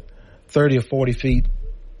estimate, 30 or 40 feet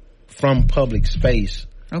from public space.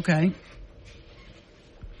 Okay.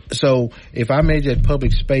 So if I made that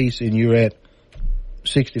public space and you're at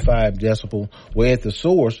 65 decibel, where at the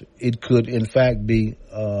source it could in fact be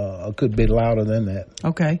could be louder than that.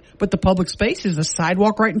 Okay, but the public space is the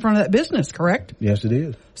sidewalk right in front of that business, correct? Yes, it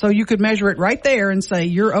is. So you could measure it right there and say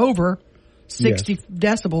you're over 60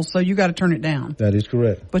 decibels, so you got to turn it down. That is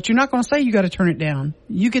correct. But you're not going to say you got to turn it down.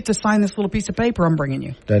 You get to sign this little piece of paper I'm bringing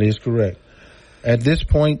you. That is correct. At this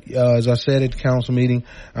point, as I said at the council meeting,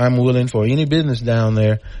 I'm willing for any business down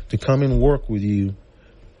there to come and work with you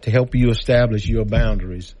to help you establish your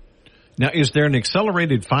boundaries. Now, is there an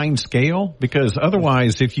accelerated fine scale? Because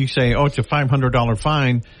otherwise, if you say, it's a $500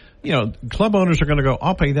 fine, club owners are going to go,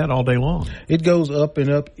 I'll pay that all day long. It goes up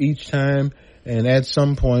and up each time. And at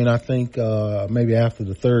some point, I think maybe after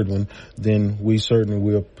the third one, then we certainly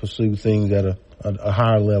will pursue things at a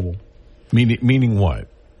higher level. Meaning what?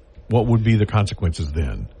 What would be the consequences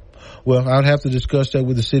then? Well, I'd have to discuss that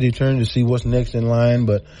with the city attorney to see what's next in line.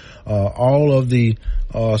 But all of the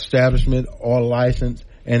establishment are licensed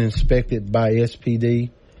and inspected by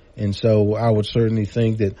SPD. And so I would certainly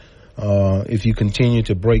think that if you continue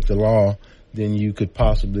to break the law, then you could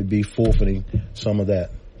possibly be forfeiting some of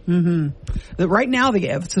that. Mm-hmm. Right now,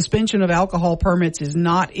 the suspension of alcohol permits is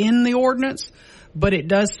not in the ordinance, but it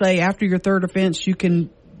does say after your third offense, you can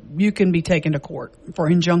be taken to court for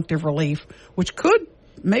injunctive relief, which could,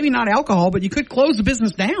 maybe not alcohol, but you could close the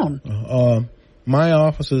business down. My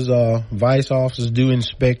offices, vice offices do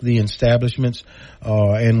inspect the establishments,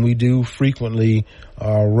 and we do frequently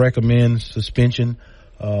recommend suspension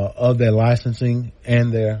of their licensing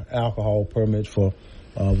and their alcohol permits for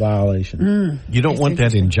violation. You don't want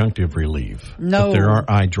that injunctive relief. No. But there are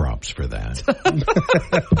eye drops for that.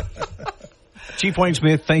 Chief Wayne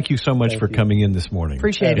Smith, thank you so much for coming in this morning.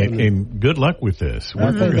 Appreciate it. And good luck with this.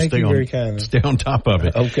 We're going to stay on top of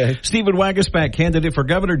it. Okay. Stephen Wagasback, candidate for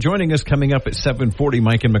governor, joining us coming up at 7:40.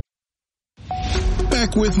 Mike and McCarty.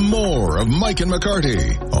 Back with more of Mike and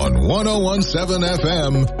McCarty on 101.7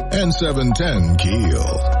 FM and 710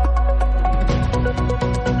 KEEL.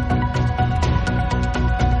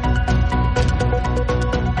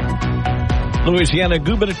 Louisiana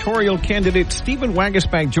gubernatorial candidate Stephen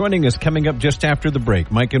Wagasback joining us coming up just after the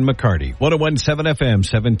break. Mike and McCarty, 101.7 FM,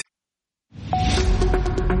 710.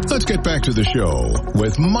 Let's get back to the show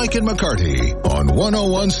with Mike and McCarty on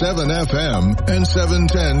 101.7 FM and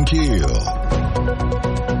 710 KEEL.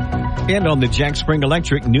 And on the Jack Spring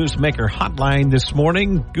Electric Newsmaker hotline this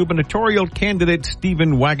morning, gubernatorial candidate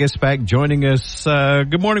Stephen Wagasback joining us.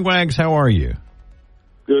 Good morning, Wags. How are you?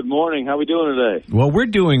 Good morning. How are we doing today? Well, we're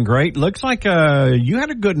doing great. Looks like you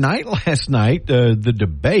had a good night last night. The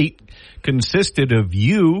debate consisted of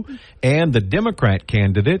you and the Democrat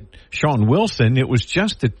candidate, Sean Wilson. It was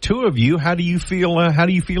just the two of you. How do you feel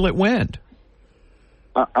it went?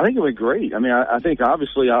 I think it went great. I mean, I think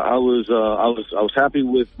obviously I was happy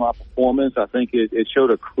with my performance. I think it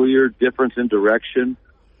showed a clear difference in direction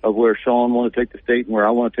of where Sean wanted to take the state and where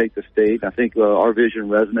I want to take the state. I think our vision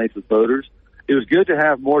resonates with voters. It was good to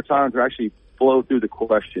have more time to actually flow through the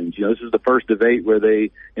questions. This is the first debate where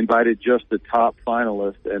they invited just the top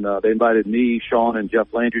finalists, and they invited me, Sean, and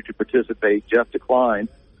Jeff Landry to participate. Jeff declined.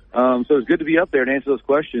 So it was good to be up there and answer those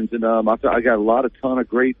questions. And I got a ton of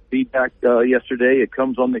great feedback yesterday. It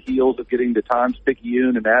comes on the heels of getting the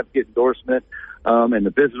Times-Picayune and Advocate endorsement, and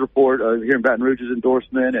the Business Report here in Baton Rouge's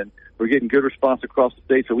endorsement, and we're getting good response across the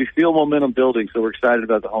state. So we feel momentum building, so we're excited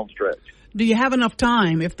about the home stretch. Do you have enough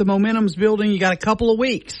time? If the momentum's building, you got a couple of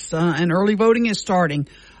weeks, and early voting is starting.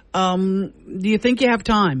 Do you think you have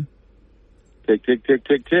time? Tick, tick, tick,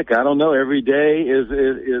 tick, tick. I don't know. Every day is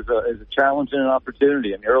a challenge and an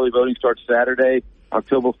opportunity. And early voting starts Saturday.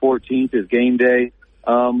 October 14th is game day.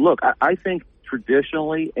 Look, I think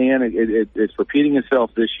traditionally, and it's repeating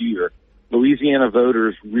itself this year, Louisiana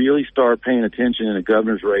voters really start paying attention in a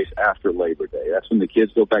governor's race after Labor Day. That's when the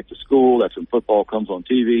kids go back to school. That's when football comes on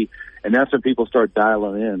TV. And that's when people start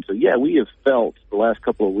dialing in. So, yeah, we have felt the last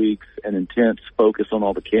couple of weeks an intense focus on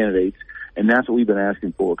all the candidates. And that's what we've been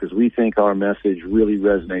asking for, because we think our message really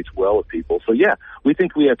resonates well with people. So, yeah, we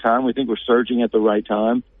think we have time. We think we're surging at the right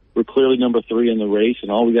time. We're clearly number 3 in the race,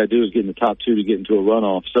 and all we got to do is get in the top 2 to get into a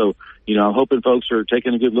runoff. So, I'm hoping folks are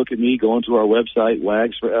taking a good look at me, going to our website,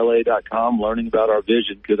 wagsforla.com, learning about our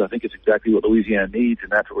vision, because I think it's exactly what Louisiana needs,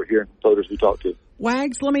 and that's what we're hearing from voters we talk to.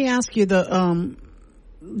 Wags, let me ask you,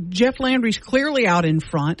 Jeff Landry's clearly out in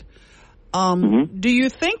front. Do you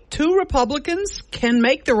think 2 Republicans can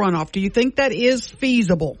make the runoff? Do you think that is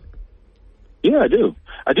feasible? Yeah, I do.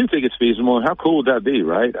 I do think it's feasible, and how cool would that be,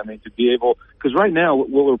 right? I mean, to be able, because right now,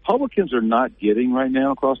 what Republicans are not getting right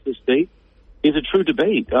now across the state is a true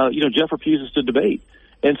debate. Jeff refuses to debate.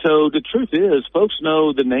 And so the truth is, folks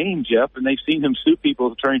know the name Jeff, and they've seen him sue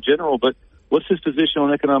people as Attorney General, but What's his position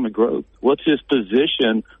on economic growth? What's his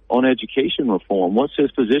position on education reform? What's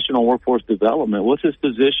his position on workforce development? What's his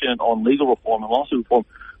position on legal reform and lawsuit reform?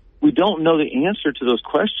 We don't know the answer to those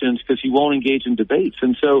questions because he won't engage in debates.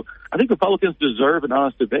 And so I think Republicans deserve an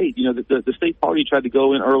honest debate. You know, the state party tried to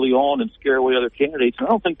go in early on and scare away other candidates, and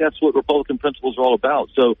I don't think that's what Republican principles are all about.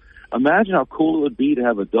 So imagine how cool it would be to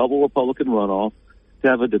have a double Republican runoff, to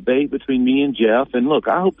have a debate between me and Jeff. And look,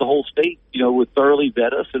 I hope the whole state, would thoroughly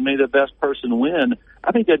vet us and may the best person win.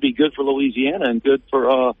 I think that'd be good for Louisiana and good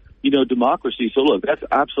for, democracy. So look, that's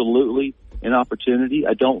absolutely an opportunity.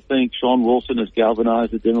 I don't think Sean Wilson has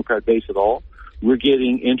galvanized the Democrat base at all. We're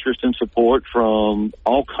getting interest and support from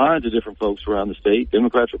all kinds of different folks around the state,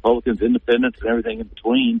 Democrats, Republicans, independents, and everything in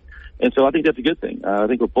between. And so I think that's a good thing. I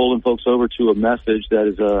think we're pulling folks over to a message that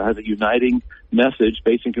is has a uniting message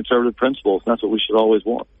based in conservative principles. And that's what we should always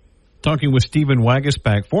want. Talking with Stephen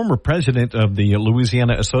Wagasback, former president of the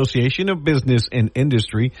Louisiana Association of Business and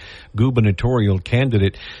Industry, gubernatorial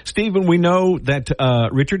candidate. Stephen, we know that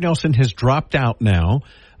Richard Nelson has dropped out now.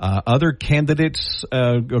 Other candidates,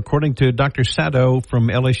 according to Dr. Sato from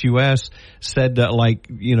LSUS, said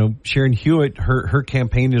Sharon Hewitt, her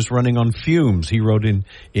campaign is running on fumes. He wrote in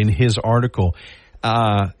his article.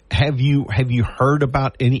 Have you heard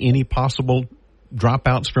about any possible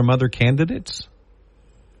dropouts from other candidates?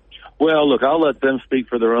 Well, look, I'll let them speak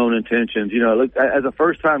for their own intentions. Look, as a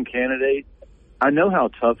first-time candidate, I know how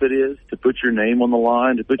tough it is to put your name on the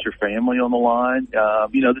line, to put your family on the line.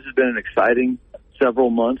 This has been an exciting several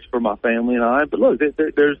months for my family and I. But look,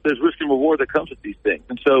 there's risk and reward that comes with these things.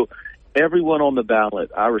 And so everyone on the ballot,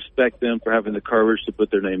 I respect them for having the courage to put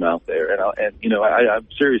their name out there. I'm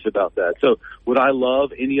serious about that. So would I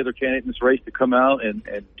love any other candidate in this race to come out and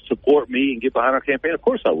support me and get behind our campaign? Of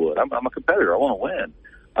course I would. I'm a competitor. I want to win.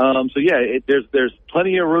 There's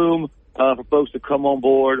plenty of room for folks to come on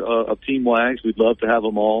board of Team Wags. We'd love to have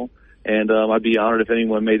them all. And I'd be honored if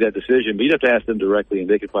anyone made that decision. But you'd have to ask them directly, and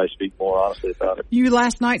they could probably speak more honestly about it. You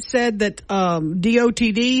last night said that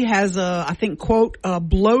DOTD has quote, a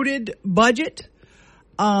bloated budget.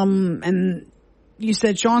 And you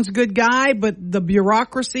said Sean's a good guy, but the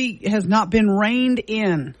bureaucracy has not been reined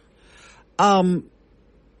in. How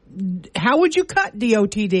would you cut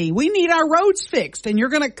DOTD? We need our roads fixed, and you're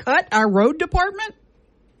going to cut our road department?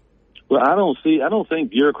 Well, I don't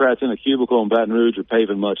think bureaucrats in a cubicle in Baton Rouge are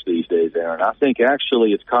paving much these days, Aaron. I think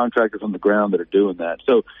actually it's contractors on the ground that are doing that.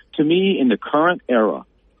 So to me, in the current era,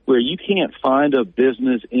 where you can't find a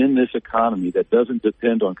business in this economy that doesn't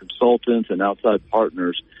depend on consultants and outside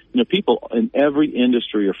partners, people in every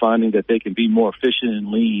industry are finding that they can be more efficient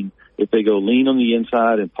and lean if they go lean on the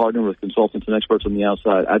inside and partner with consultants and experts on the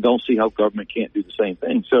outside. I don't see how government can't do the same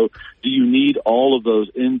thing. So do you need all of those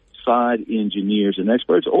inside engineers and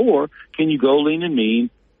experts, or can you go lean and mean,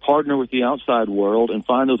 partner with the outside world and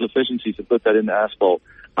find those efficiencies and put that into asphalt?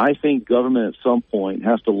 I think government at some point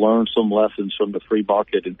has to learn some lessons from the free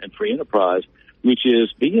market and free enterprise, which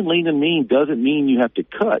is being lean and mean doesn't mean you have to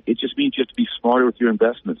cut. It just means you have to be smarter with your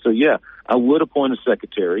investments. So, yeah, I would appoint a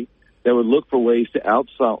secretary that would look for ways to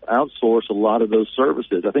outsource a lot of those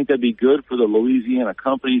services. I think that'd be good for the Louisiana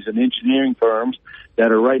companies and engineering firms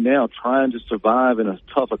that are right now trying to survive in a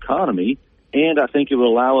tough economy, and I think it would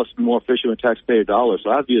allow us to be more efficient with taxpayer dollars. So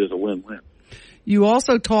I view it as a win-win. You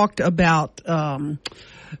also talked about a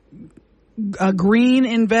green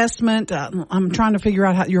investment. I'm trying to figure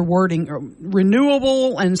out how your wording,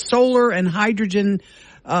 renewable and solar and hydrogen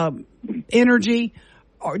energy.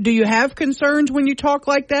 Do you have concerns when you talk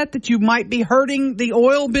like that you might be hurting the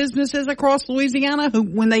oil businesses across Louisiana who,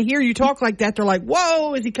 when they hear you talk like that, they're like,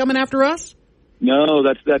 whoa, is he coming after us? No,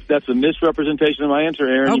 that's a misrepresentation of my answer,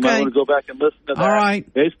 Aaron. Okay. You might want to go back and listen to that. All right.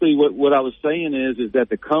 Basically, what I was saying is that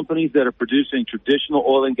the companies that are producing traditional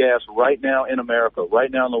oil and gas right now in America,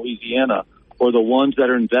 right now in Louisiana, are the ones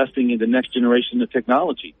that are investing in the next generation of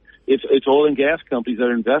technology. It's oil and gas companies that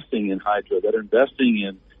are investing in hydro, that are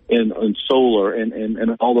investing in solar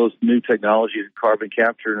and all those new technologies, carbon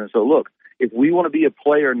capture. And so, look, if we want to be a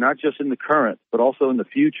player, not just in the current, but also in the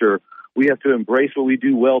future, we have to embrace what we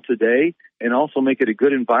do well today and also make it a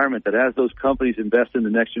good environment that as those companies invest in the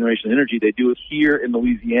next generation energy, they do it here in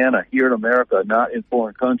Louisiana, here in America, not in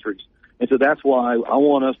foreign countries. And so that's why I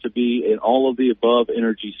want us to be in all of the above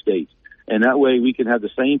energy states. And that way we can have the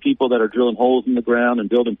same people that are drilling holes in the ground and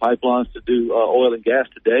building pipelines to do oil and gas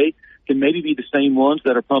today can maybe be the same ones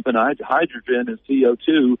that are pumping hydrogen and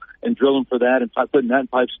CO2 and drilling for that and putting that in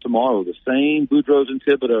pipes tomorrow. The same Boudreaux and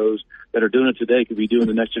Thibodeaux that are doing it today could be doing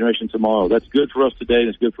the next generation tomorrow. That's good for us today and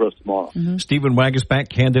it's good for us tomorrow. Mm-hmm. Stephen Wagasback,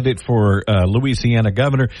 candidate for Louisiana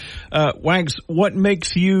governor. Wags, what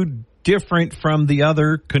makes you different from the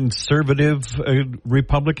other conservative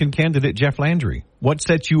Republican candidate, Jeff Landry? What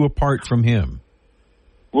sets you apart from him?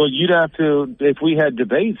 Well, you'd have to, if we had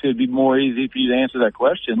debates, it'd be more easy for you to answer that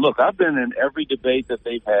question. Look, I've been in every debate that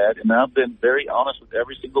they've had, and I've been very honest with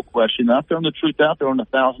every single question. I've thrown the truth out there on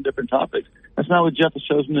 1,000 different topics. That's not what Jeff has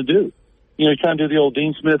chosen to do. You know, he's trying to do the old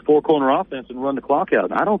Dean Smith four-corner offense and run the clock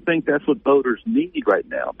out. And I don't think that's what voters need right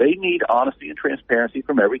now. They need honesty and transparency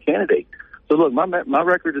from every candidate. So, look, my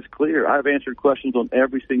record is clear. I've answered questions on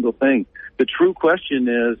every single thing. The true question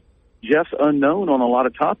is, Jeff's unknown on a lot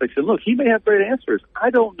of topics. And, look, he may have great answers. I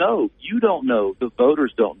don't know. You don't know. The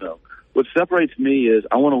voters don't know. What separates me is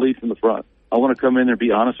I want to lead from the front. I want to come in there and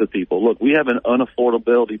be honest with people. Look, we have an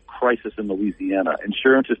unaffordability crisis in Louisiana.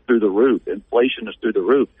 Insurance is through the roof. Inflation is through the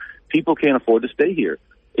roof. People can't afford to stay here.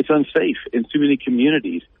 It's unsafe in too many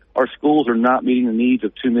communities. Our schools are not meeting the needs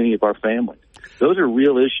of too many of our families. Those are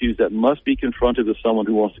real issues that must be confronted with someone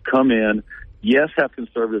who wants to come in, yes, have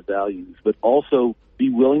conservative values, but also be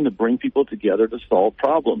willing to bring people together to solve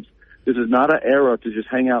problems. This is not an era to just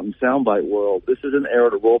hang out in soundbite world. This is an era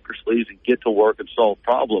to roll up your sleeves and get to work and solve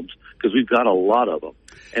problems, because we've got a lot of them.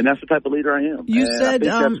 And that's the type of leader I am. You and said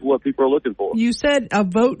I think that's what people are looking for. You said a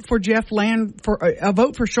vote for a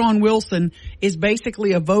vote for Sean Wilson is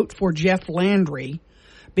basically a vote for Jeff Landry,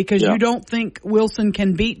 because you don't think Wilson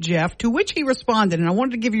can beat Jeff, to which he responded, and I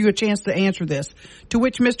wanted to give you a chance to answer this, to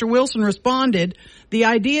which Mr. Wilson responded, the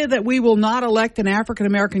idea that we will not elect an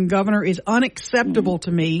African-American governor is unacceptable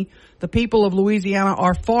to me. The people of Louisiana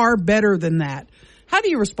are far better than that. How do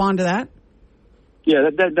you respond to that? Yeah,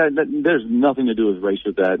 that there's nothing to do with race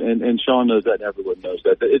with that, and Sean knows that, and everyone knows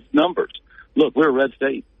that. It's numbers. Look, we're a red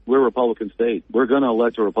state. We're a Republican state. We're going to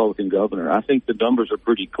elect a Republican governor. I think the numbers are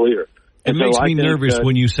pretty clear. It makes me nervous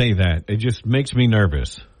when you say that. It just makes me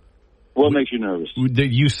nervous. What makes you nervous?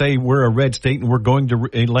 You say we're a red state and we're going to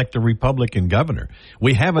elect a Republican governor.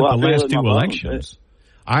 We haven't the last two elections.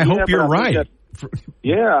 I hope you're right.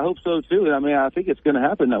 Yeah, I hope so too. I mean, I think it's going to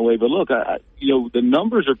happen that way. But look, the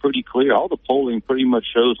numbers are pretty clear. All the polling pretty much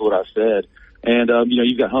shows what I said. And,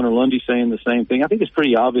 you've got Hunter Lundy saying the same thing. I think it's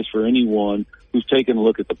pretty obvious for anyone who's taken a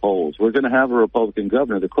look at the polls. We're going to have a Republican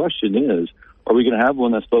governor. The question is, are we going to have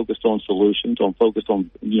one that's focused on solutions, focused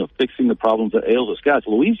on, fixing the problems that ails us? Guys,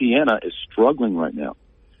 Louisiana is struggling right now.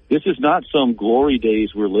 This is not some glory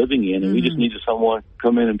days we're living in, and we just need someone to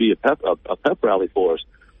come in and be a pep rally for us.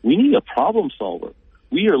 We need a problem solver.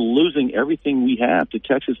 We are losing everything we have to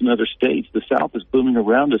Texas and other states. The South is booming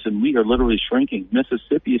around us, and we are literally shrinking.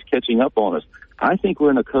 Mississippi is catching up on us. I think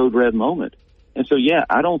we're in a code red moment. And so,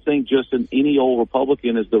 I don't think just any old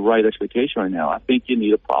Republican is the right expectation right now. I think you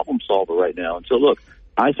need a problem solver right now. And so, look,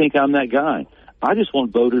 I think I'm that guy. I just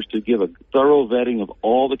want voters to give a thorough vetting of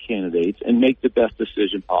all the candidates and make the best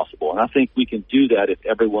decision possible. And I think we can do that if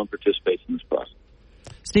everyone participates in this process.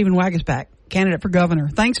 Stephen Wagasback, candidate for governor.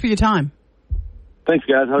 Thanks for your time. Thanks,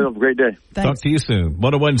 guys. Have a great day. Thanks. Talk to you soon.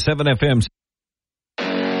 101.7 FM.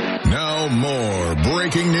 Now more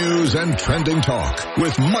breaking news and trending talk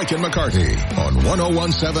with Mike and McCarty on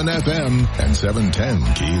 101.7 FM and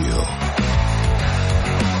 710 KEEL.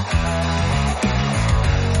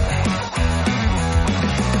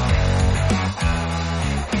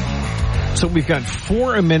 So we've got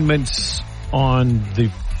 4 amendments on the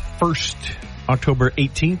first October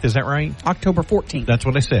 18th. Is that right? October 14th. That's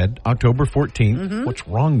what I said. October 14th. Mm-hmm. What's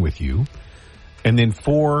wrong with you? And then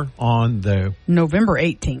 4 on the November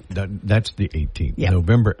 18th. That's the 18th. Yep.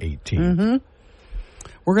 November 18th. Mm-hmm.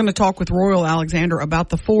 We're going to talk with Royal Alexander about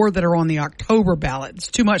the 4 that are on the October ballot. It's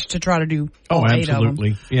too much to try to do all 8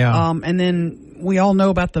 absolutely. of them. Yeah. And then we all know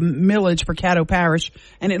about the millage for Caddo Parish,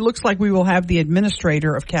 and it looks like we will have the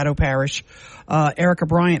administrator of Caddo Parish, Erica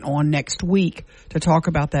Bryant, on next week to talk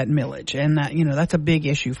about that millage. And that, that's a big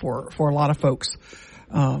issue for a lot of folks.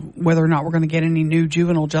 Whether or not we're going to get any new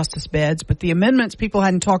juvenile justice beds, but the amendments people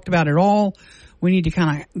hadn't talked about at all. We need to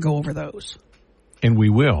kind of go over those. And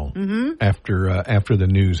we will after the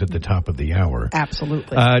news at the top of the hour.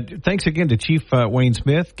 Absolutely. Thanks again to Chief Wayne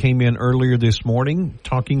Smith. Came in earlier this morning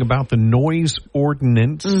talking about the noise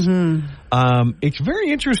ordinance. Mm-hmm. It's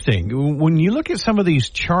very interesting when you look at some of these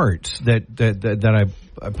charts that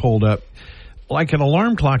I pulled up. Like an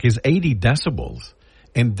alarm clock is 80 decibels.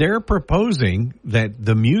 And they're proposing that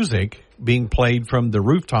the music being played from the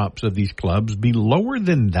rooftops of these clubs be lower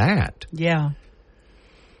than that. Yeah.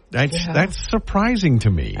 That's surprising to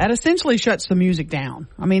me. That essentially shuts the music down.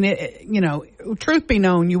 I mean, truth be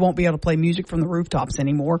known, you won't be able to play music from the rooftops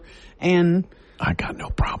anymore. And I got no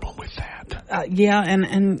problem with that.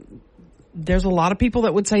 And there's a lot of people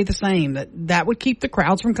that would say the same, that would keep the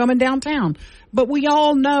crowds from coming downtown. But we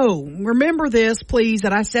all know, remember this, please,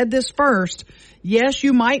 that I said this first. Yes,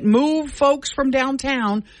 you might move folks from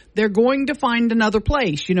downtown. They're going to find another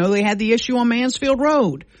place. You know, they had the issue on Mansfield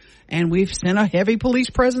Road, and we've sent a heavy police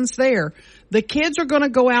presence there. The kids are going to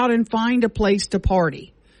go out and find a place to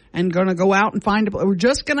party. And going to go out and find we're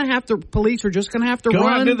just going to have to, police are just going to have to go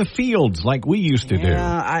run. out to the fields like we used to do.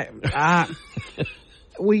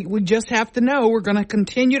 We just have to know we're going to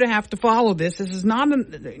continue to have to follow this. This is not,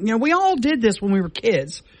 we all did this when we were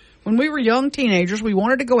kids. When we were young teenagers, we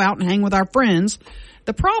wanted to go out and hang with our friends.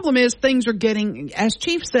 The problem is things are getting, as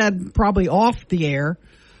Chief said, probably off the air,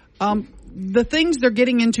 the things they're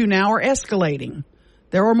getting into now are escalating.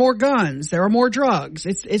 There are more guns. There are more drugs.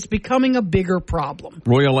 It's becoming a bigger problem.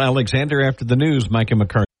 Royal Alexander after the news, Mike and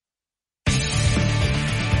McCarty.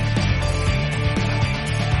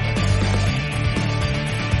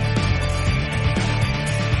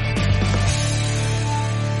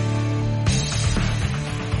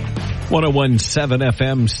 .101.7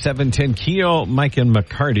 FM, 710 KEEL, Mike and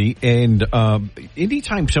McCarty. And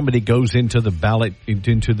anytime somebody goes into the ballot,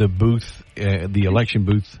 into the booth, the election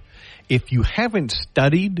booth, if you haven't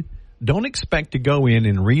studied, don't expect to go in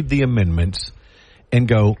and read the amendments and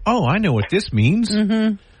go, oh, I know what this means.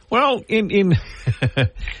 Mm-hmm. Well, in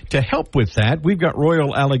to help with that, we've got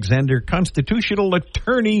Royal Alexander, constitutional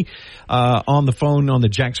attorney, on the phone on the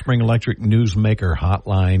Jack Spring Electric Newsmaker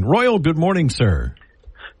hotline. Royal, good morning, sir.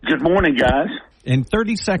 Good morning, guys. In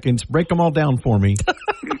 30 seconds, break them all down for me.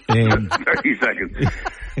 And 30 seconds.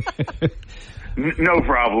 No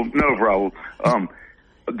problem.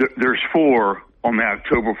 There's 4 on the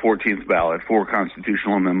October 14th ballot, 4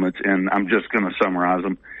 constitutional amendments, and I'm just going to summarize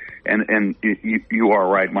them. And you are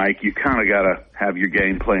right, Mike. You kind of got to have your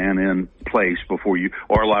game plan in place before you,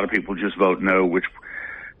 or a lot of people just vote no, which,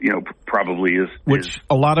 probably is. Which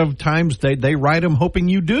a lot of times they write them hoping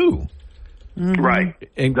you do. Mm-hmm. Right.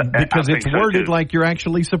 And because it's worded like you're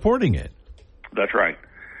actually supporting it. That's right.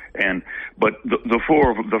 But the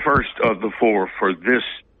first of the 4 for this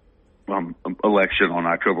election on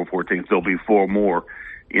October 14th, there'll be 4 more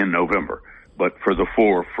in November. But for the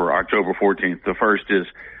 4 for October 14th, the first is,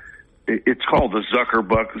 it's called the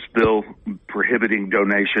Zucker-Bucks bill, prohibiting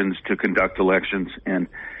donations to conduct elections. And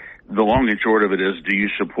the long and short of it is, do you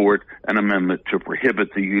support an amendment to prohibit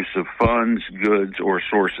the use of funds, goods, or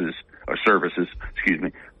services,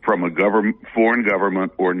 from a foreign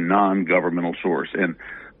government or non-governmental source? And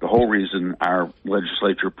the whole reason our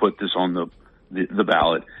legislature put this on the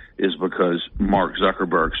ballot is because Mark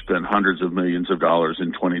Zuckerberg spent hundreds of millions of dollars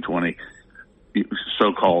in 2020,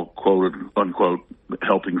 so-called, quote unquote,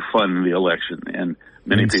 helping fund the election. And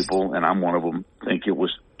many people, and I'm one of them, think it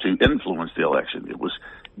was to influence the election. It was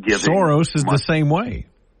giving. Soros is the same way.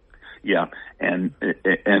 Yeah, and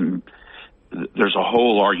there's a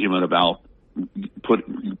whole argument about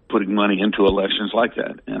putting money into elections like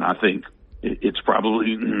that. And I think it's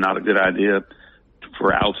probably not a good idea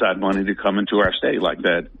for outside money to come into our state like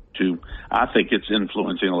that. I think it's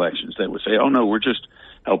influencing elections. They would say, oh, no, we're just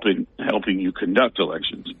helping you conduct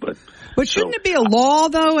elections. But shouldn't it be a law,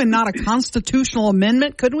 though, and not a constitutional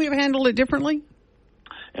amendment? Couldn't we have handled it differently?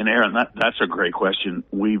 And, Aaron, that's a great question.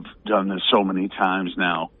 We've done this so many times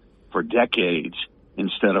now for decades.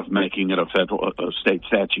 Instead of making it a state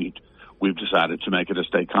statute, we've decided to make it a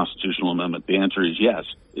state constitutional amendment. The answer is yes,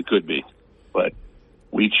 it could be. But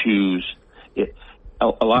we choose it.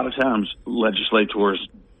 A lot of times legislators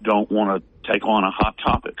don't want to take on a hot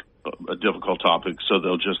topic, a difficult topic, so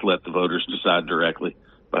they'll just let the voters decide directly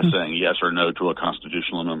by saying yes or no to a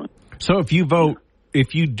constitutional amendment. So if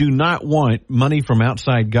you do not want money from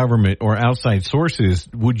outside government or outside sources,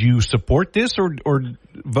 would you support this or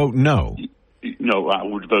vote no? No, I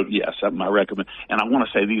would vote yes. My recommend, and I want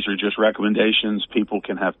to say these are just recommendations. People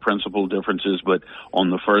can have principal differences, but on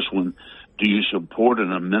the first one, do you support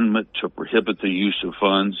an amendment to prohibit the use of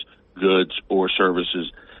funds, goods, or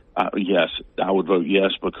services? Yes, I would vote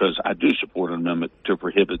yes because I do support an amendment to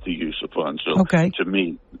prohibit the use of funds. So to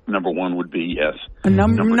me, number 1 would be yes. And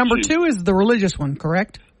number 2 is the religious one,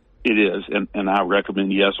 correct? It is, and I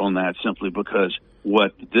recommend yes on that simply because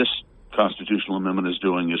what this constitutional amendment is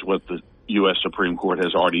doing is what the U.S. Supreme Court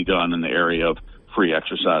has already done in the area of free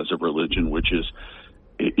exercise of religion, which is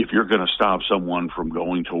if you're going to stop someone from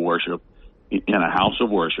going to worship in a house of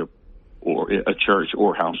worship or a church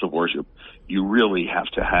or house of worship, you really have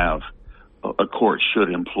to have a court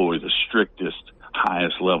should employ the strictest,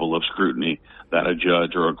 highest level of scrutiny that a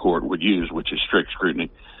judge or a court would use, which is strict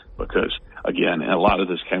scrutiny. Because, again, a lot of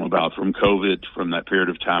this came about from COVID, from that period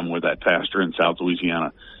of time where that pastor in South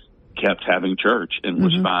Louisiana kept having church and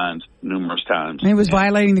was fined numerous times. And he was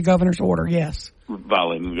violating the governor's order, yes.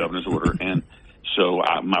 Violating the governor's order. And so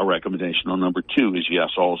my recommendation on number 2 is yes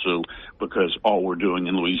also, because all we're doing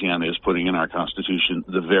in Louisiana is putting in our Constitution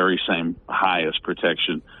the very same highest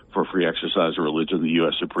protection for free exercise of religion the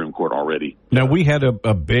U.S. Supreme Court already. Now, we had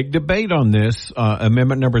a big debate on this,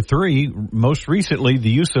 Amendment number 3, most recently the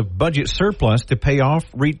use of budget surplus to pay off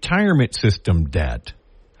retirement system debt.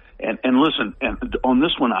 And listen, and on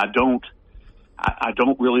this one, I don't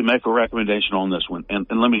really make a recommendation on this one. And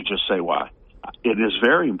let me just say why. It is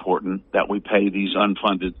very important that we pay these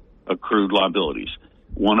unfunded accrued liabilities,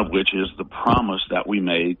 one of which is the promise that we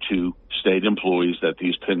made to state employees that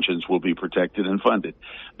these pensions will be protected and funded.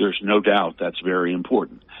 There's no doubt that's very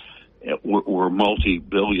important. We're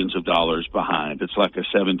multi-billions of dollars behind. It's like a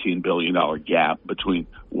 $17 billion gap between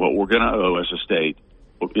what we're going to owe as a state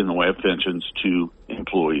in the way of pensions to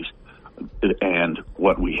employees and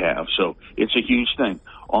what we have. So it's a huge thing.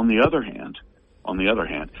 On the other hand,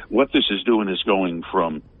 what this is doing is going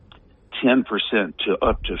from 10% to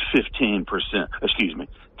up to 15%,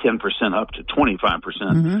 10% up to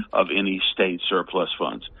 25% of any state surplus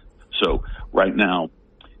funds. So right now,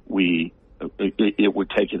 it would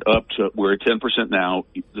take it up to, we're at 10% now,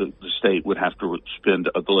 the state would have to spend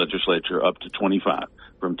the legislature up to 25,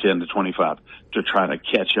 from 10 to 25, to try to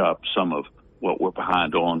catch up some of what we're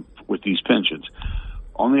behind on with these pensions.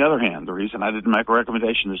 On the other hand, the reason I didn't make a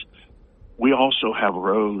recommendation is we also have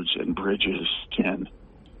roads and bridges and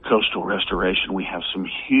coastal restoration. We have some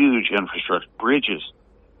huge infrastructure, bridges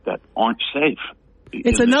that aren't safe.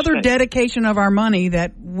 It's another dedication of our money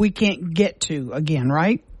that we can't get to again,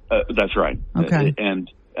 right? That's right. Okay.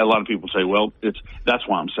 And a lot of people say, well, that's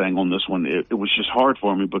why I'm saying on this one, it was just hard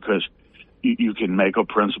for me because you can make a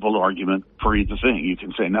principled argument for either thing. You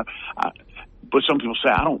can say, no, but some people say,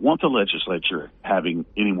 I don't want the legislature having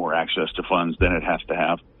any more access to funds than it has to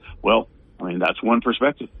have. Well, I mean, that's one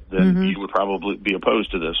perspective. Then you would probably be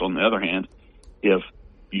opposed to this. On the other hand,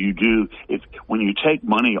 when you take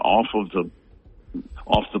money off the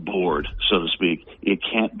board, so to speak, it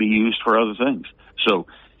can't be used for other things. So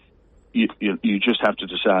you just have to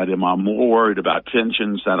decide, am I more worried about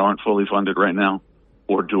pensions that aren't fully funded right now,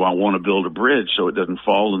 or do I want to build a bridge so it doesn't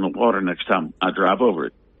fall in the water next time I drive over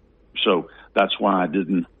it? So that's why I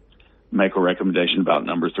didn't make a recommendation about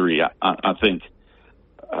number 3. I think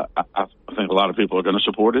a lot of people are going to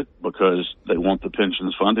support it because they want the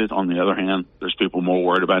pensions funded. On the other hand, there's people more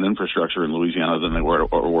worried about infrastructure in Louisiana than they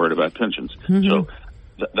are worried about pensions. So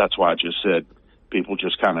that's why I just said people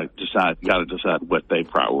just kind of got to decide what they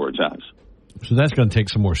prioritize. So that's going to take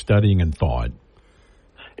some more studying and thought.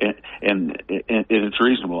 And it's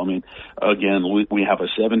reasonable. I mean, again, we have a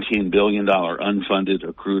 $17 billion unfunded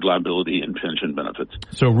accrued liability in pension benefits.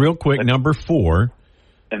 So real quick, number 4.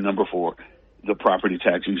 And number 4, the property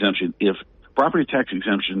tax exemption. If property tax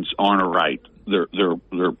exemptions aren't a right, they're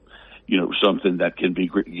something that can be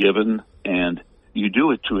given, and you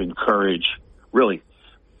do it to encourage really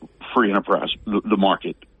free enterprise, the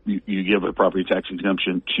market. You give a property tax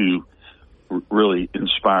exemption to really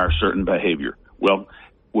inspire certain behavior. Well,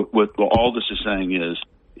 what all this is saying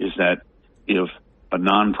is that if a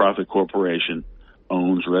nonprofit corporation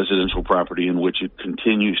owns residential property in which it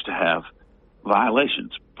continues to have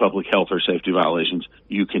violations, public health or safety violations,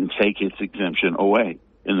 you can take its exemption away.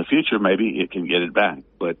 In the future, maybe it can get it back.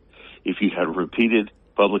 But if you had repeated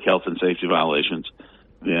public health and safety violations,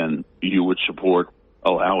 then you would support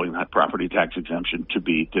allowing that property tax exemption to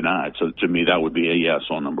be denied. So to me, that would be a yes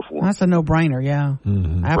on number 4. That's a no-brainer, yeah.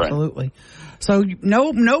 Absolutely. Right. So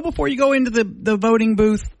know before you go into the voting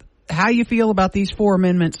booth how you feel about these 4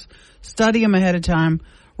 amendments. Study them ahead of time.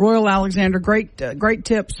 Royal Alexander, great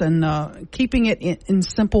tips, and keeping it in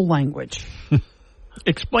simple language.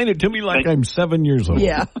 Explain it to me like I'm 7 years old.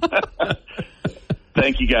 Yeah.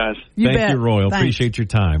 Thank you, guys. Thank you, Royal. Thanks. Appreciate your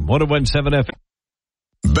time. 101.7 FM.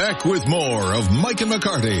 Back with more of Mike and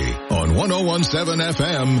McCarty on 101.7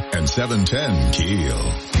 FM and 710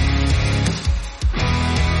 KEEL.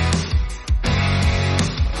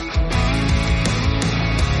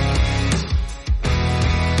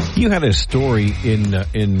 You had a story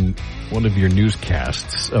in one of your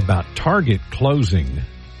newscasts about Target closing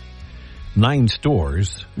 9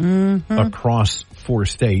 stores across 4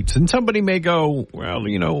 states. And somebody may go, well,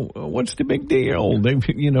 what's the big deal?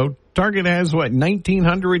 Target has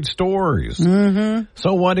 1,900 stores.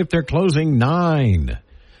 So what if they're closing 9?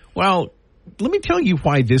 Well, let me tell you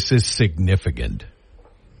why this is significant.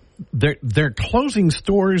 They're closing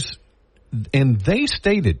stores, and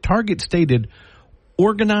Target stated,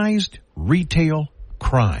 organized retail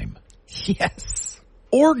crime. Yes.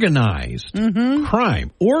 organized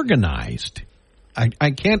crime. Organized.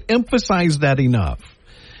 I can't emphasize that enough.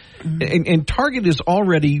 And Target is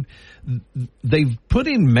already, they've put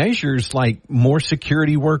in measures like more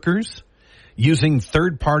security workers, using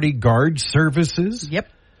third-party guard services. Yep.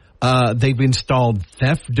 They've installed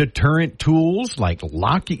theft deterrent tools like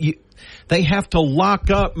locking. They have to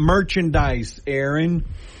lock up merchandise, Aaron.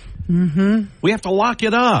 We have to lock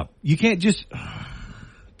it up. You can't just...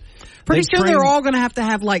 Pretty soon they're all going to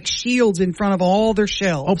have like shields in front of all their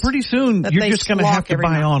shelves. Oh, pretty soon you're just going to have to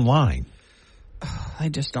buy online. They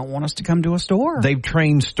just don't want us to come to a store. They've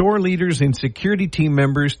trained store leaders and security team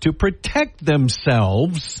members to protect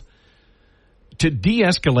themselves to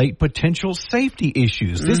de-escalate potential safety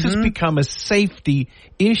issues. This has become a safety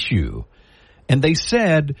issue. And they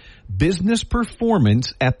said business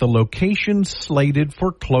performance at the location slated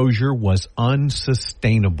for closure was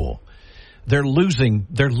unsustainable. They're losing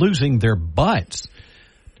their butts.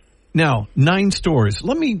 Now, 9 stores.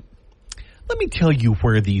 Let me tell you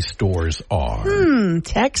where these stores are.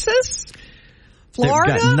 Texas?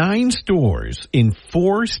 Florida? They've got 9 stores in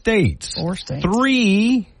 4 states. 4 states.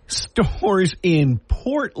 3 stores in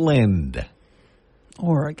Portland.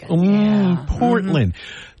 Oregon. Portland.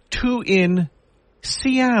 2 in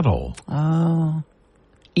Seattle. Oh.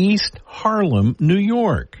 East Harlem, New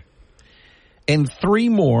York. And 3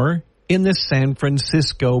 more in the San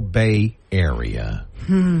Francisco Bay Area.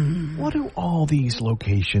 What do all these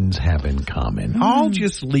locations have in common? I'll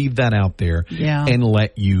just leave that out there and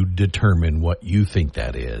let you determine what you think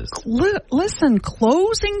that is. Listen,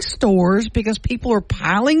 closing stores because people are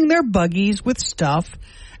piling their buggies with stuff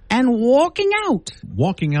and walking out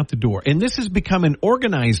the door. And this has become an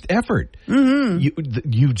organized effort.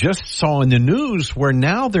 You just saw in the news where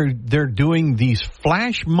now they're doing these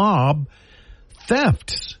flash mob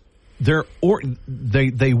thefts.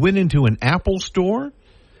 They went into an Apple store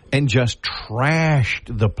and just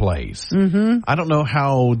trashed the place. I don't know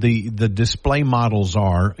how the display models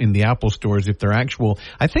are in the Apple stores, if they're actual.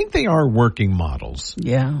 I think they are working models.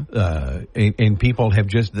 Yeah. And people have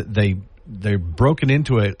just they're broken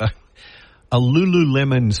into a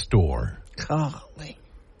Lululemon store. Golly.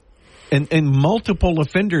 And multiple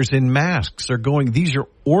offenders in masks are going. These are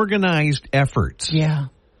organized efforts. Yeah.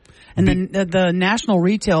 And then the National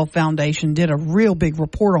Retail Foundation did a real big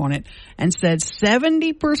report on it and said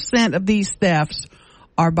 70% of these thefts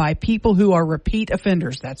are by people who are repeat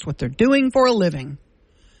offenders. That's what they're doing for a living.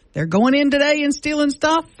 They're going in today and stealing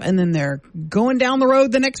stuff, and then they're going down the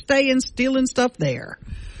road the next day and stealing stuff there.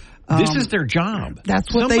 This is their job.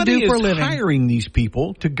 That's what they do for a living. Somebody is hiring these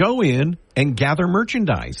people to go in and gather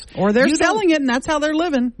merchandise. Or they're selling it, and that's how they're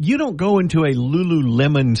living. You don't go into a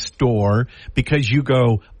Lululemon store because you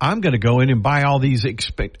go, I'm going to go in and buy all these.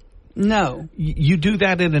 No. You do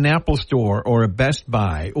that in an Apple store or a Best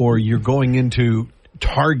Buy, or you're going into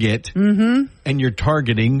Target and you're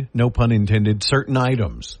targeting, no pun intended, certain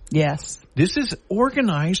items. Yes. This is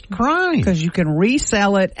organized crime. Because you can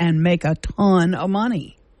resell it and make a ton of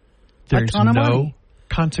money. There's no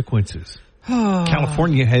consequences.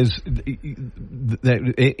 California has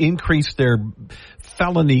increased their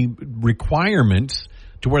felony requirements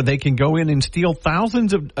to where they can go in and steal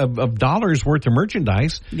thousands of dollars worth of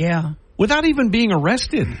merchandise without even being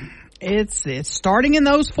arrested. It's starting in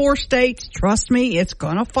those 4 states. Trust me, it's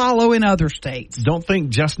going to follow in other states. Don't think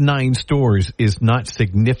just 9 stores is not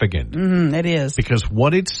significant. It is. Because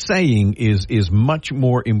what it's saying is much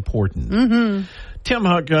more important. Tim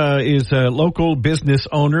Huck is a local business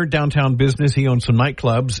owner, downtown business. He owns some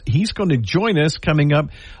nightclubs. He's going to join us coming up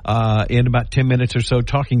in about 10 minutes or so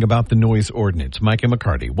talking about the noise ordinance. Mike and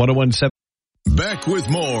McCarty, 101.7. Back with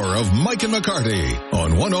more of Mike and McCarty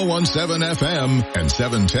on 101.7 FM and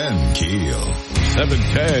 710 KEEL.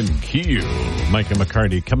 710 KEEL. Mike and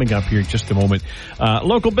McCarty coming up here in just a moment.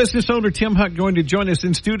 Local business owner Tim Huck going to join us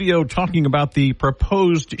in studio talking about the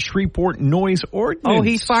proposed Shreveport noise ordinance. Oh,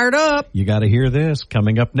 he's fired up. You got to hear this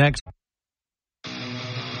coming up next.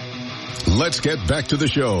 Let's get back to the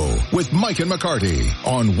show with Mike and McCarty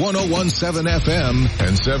on 101.7 FM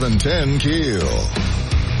and 710 KEEL.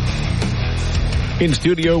 In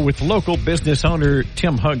studio with local business owner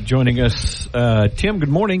Tim Huck joining us. Tim, good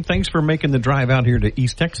morning. Thanks for making the drive out here to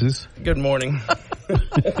East Texas. Good morning.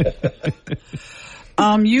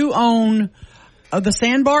 You own the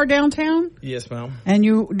Sandbar downtown? Yes, ma'am. And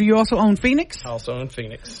do you also own Phoenix? I also own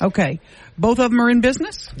Phoenix. Okay. Both of them are in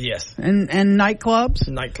business? Yes. And nightclubs?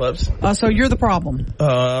 Nightclubs. So you're the problem?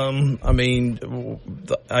 I mean,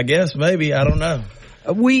 I guess maybe. I don't know.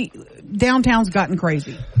 Downtown's gotten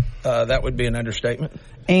crazy. That would be an understatement.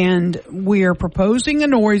 And we are proposing a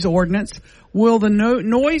noise ordinance. Will the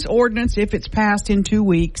noise ordinance, if it's passed in 2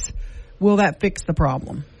 weeks, will that fix the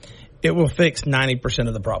problem? It will fix 90%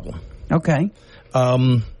 of the problem. Okay.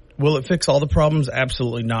 Will it fix all the problems?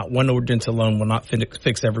 Absolutely not. One ordinance alone will not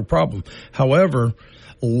fix every problem. However,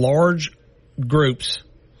 large groups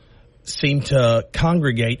seem to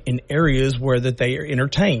congregate in areas where that they are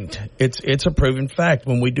entertained. It's a proven fact.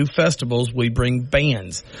 When we do festivals, we bring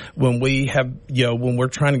bands. When we have, when we're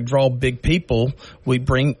trying to draw big people, we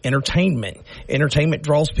bring entertainment. Entertainment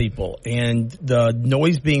draws people, and the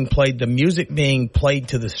noise being played, the music being played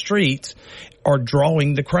to the streets are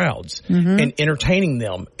drawing the crowds and entertaining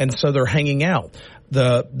them. And so they're hanging out.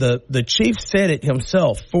 The chief said it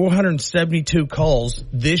himself, 472 calls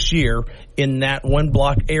this year in that one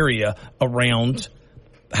block area around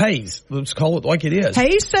Hayes. Let's call it like it is.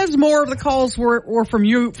 Hayes says more of the calls were from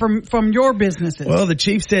you, from your businesses. Well, the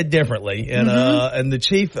chief said differently, and the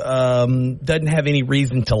chief doesn't have any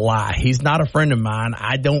reason to lie. He's not a friend of mine.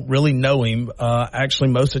 I don't really know him.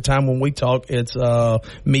 Actually, most of the time when we talk, it's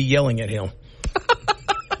me yelling at him.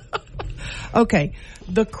 Okay.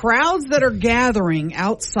 The crowds that are gathering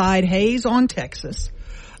outside Hayes on Texas,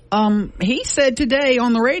 he said today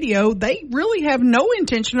on the radio, they really have no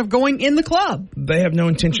intention of going in the club. They have no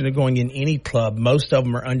intention of going in any club. Most of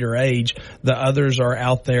them are underage. The others are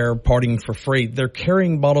out there partying for free. They're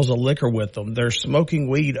carrying bottles of liquor with them. They're smoking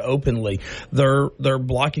weed openly. They're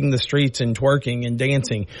blocking the streets and twerking and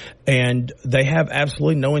dancing. And they have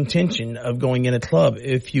absolutely no intention of going in a club.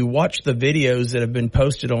 If you watch the videos that have been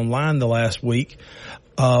posted online the last week,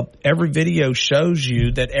 every video shows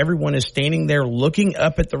you that everyone is standing there looking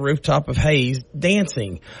up at the rooftop of Hayes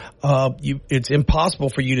dancing. It's impossible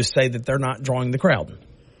for you to say that they're not drawing the crowd.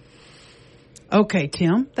 Okay,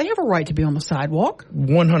 Tim, they have a right to be on the sidewalk.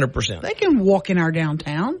 100%. They can walk in our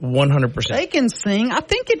downtown. 100%. They can sing. I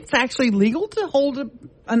think it's actually legal to hold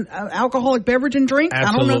an alcoholic beverage and drink.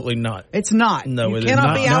 Absolutely not. It's not. No, you it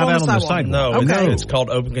cannot is be out on the sidewalk. No, okay. It's called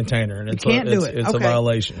open container, and it's can't do it. It's a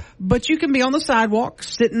violation. But you can be on the sidewalk,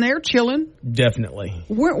 sitting there, chilling. Definitely.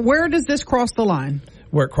 Where does this cross the line?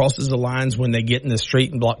 Where it crosses the lines when they get in the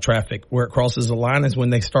street and block traffic. Where it crosses the line is when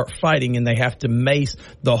they start fighting and they have to mace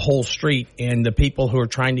the whole street. And the people who are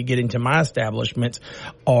trying to get into my establishments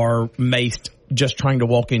are maced just trying to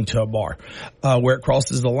walk into a bar. Where it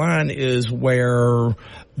crosses the line is where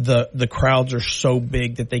the crowds are so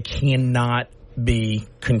big that they cannot be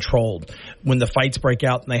controlled. When the fights break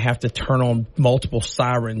out and they have to turn on multiple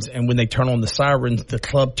sirens, and when they turn on the sirens, the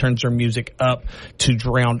club turns their music up to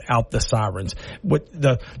drown out the sirens. What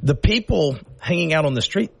the people hanging out on the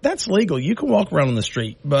street, that's legal. You can walk around on the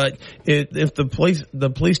street, but if the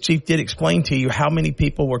police chief did explain to you how many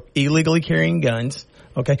people were illegally carrying guns,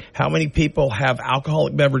 okay, how many people have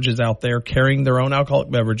alcoholic beverages out there carrying their own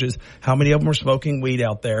alcoholic beverages? How many of them are smoking weed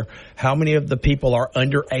out there? How many of the people are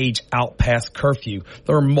underage out past curfew?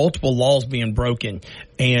 There are multiple laws being broken,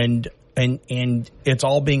 and it's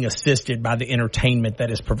all being assisted by the entertainment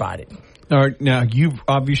that is provided. All right, now you've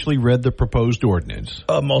obviously read the proposed ordinance.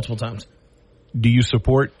 Multiple times. Do you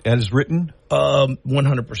support as written?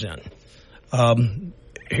 100%.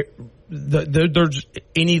 There's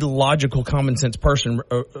any logical, common sense person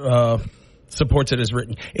supports it as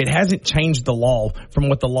written. It hasn't changed the law from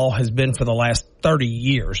what the law has been for the last 30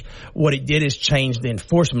 years. What it did is change the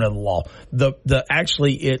enforcement of the law.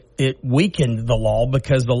 It weakened the law,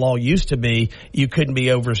 because the law used to be you couldn't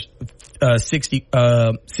be over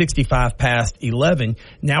 65 past 11.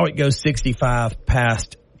 Now it goes 65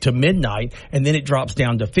 past to midnight, and then it drops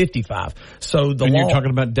down to 55. So the law, you're talking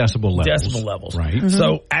about decibel levels. Decibel levels. Right. Mm-hmm.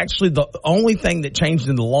 So actually the only thing that changed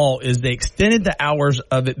in the law is they extended the hours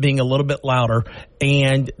of it being a little bit louder,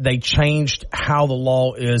 and they changed how the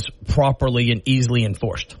law is properly and easily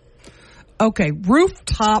enforced. Okay,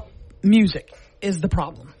 rooftop music is the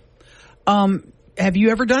problem. Have you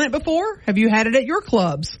ever done it before? Have you had it at your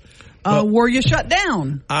clubs? Were you shut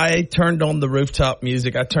down? I turned on the rooftop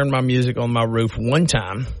music. I turned my music on my roof one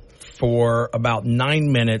time for about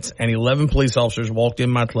 9 minutes, and 11 police officers walked in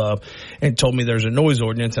my club and told me there's a noise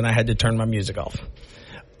ordinance, and I had to turn my music off.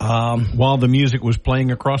 While the music was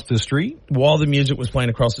playing across the street? While the music was playing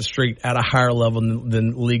across the street at a higher level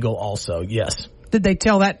than legal also, yes. Did they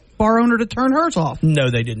tell that bar owner to turn hers off? No,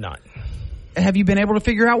 they did not. Have you been able to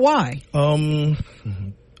figure out why? I mean,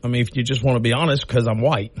 if you just want to be honest, because I'm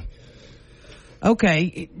white.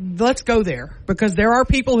 Okay, let's go there, because there are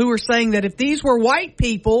people who are saying that if these were white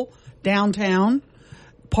people downtown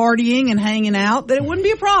partying and hanging out, that it wouldn't be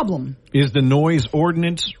a problem. Is the noise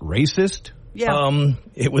ordinance racist? Yeah.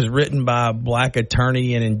 It was written by a black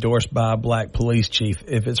attorney and endorsed by a black police chief.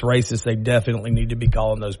 If it's racist, they definitely need to be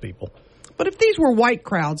calling those people. But if these were white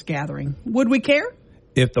crowds gathering, would we care?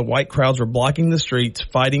 If the white crowds were blocking the streets,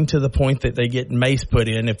 fighting to the point that they get mace put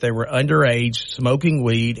in, if they were underage, smoking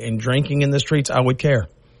weed, and drinking in the streets, I would care.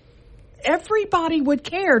 Everybody would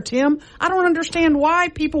care, Tim. I don't understand why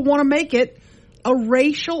people want to make it a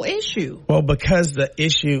racial issue. Well, because the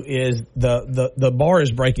issue is the bar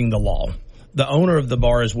is breaking the law. The owner of the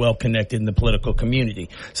bar is well connected in the political community.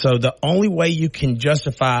 So the only way you can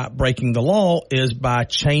justify breaking the law is by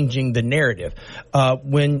changing the narrative.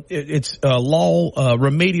 When it's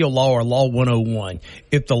remedial law or law 101,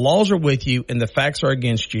 if the laws are with you and the facts are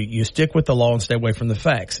against you, you stick with the law and stay away from the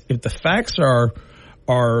facts. If the facts are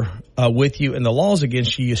with you and the law's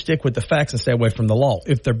against you, you stick with the facts and stay away from the law.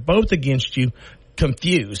 If they're both against you,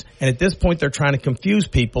 confused. And at this point, they're trying to confuse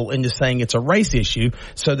people into saying it's a race issue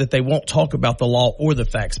so that they won't talk about the law or the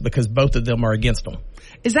facts because both of them are against them.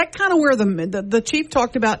 Is that kind of where the chief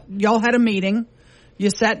talked about? Y'all had a meeting. You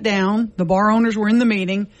sat down. The bar owners were in the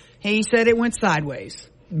meeting. He said it went sideways.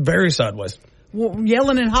 Very sideways. Well,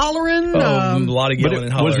 yelling and hollering. A lot of yelling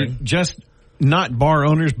and hollering. Was it just not bar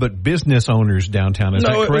owners, but business owners downtown? Is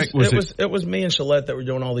that correct? It was me and Shalette that were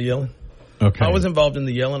doing all the yelling. Okay. I was involved in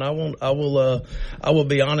the yelling. I will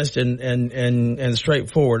be honest and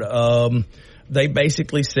straightforward. They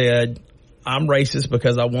basically said, I'm racist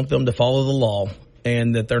because I want them to follow the law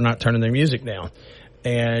and that they're not turning their music down.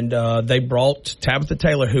 And they brought Tabitha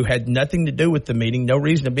Taylor, who had nothing to do with the meeting, no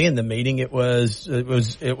reason to be in the meeting. It was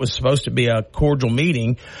supposed to be a cordial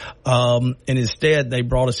meeting. And instead they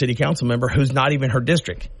brought a city council member who's not even her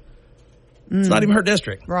district. It's not even her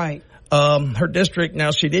district. Right. Her district,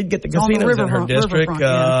 now she did get the casinos in her district,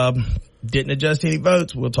 didn't adjust any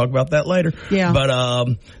votes. We'll talk about that later. Yeah.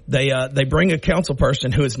 But, they bring a council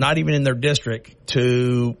person who is not even in their district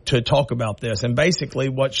to talk about this. And basically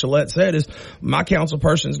what Shalette said is, my council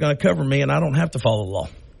person is going to cover me and I don't have to follow the law.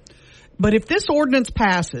 But if this ordinance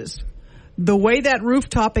passes, the way that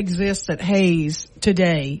rooftop exists at Hayes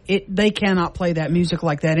today, they cannot play that music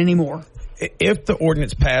like that anymore. If the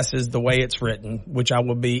ordinance passes the way it's written, which I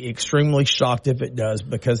will be extremely shocked if it does,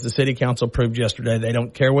 because the city council proved yesterday they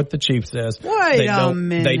don't care what the chief says. Wait a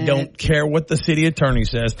minute. They don't care what the city attorney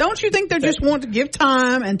says. Don't you think they just want to give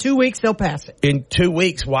time and 2 weeks they'll pass it? In 2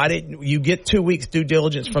 weeks, why didn't you get 2 weeks due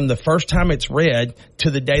diligence from the first time it's read to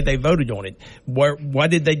the day they voted on it? What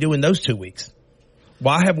did they do in those 2 weeks?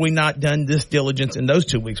 Why have we not done this diligence in those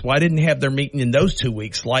 2 weeks? Why didn't they have their meeting in those 2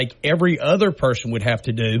 weeks like every other person would have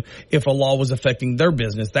to do if a law was affecting their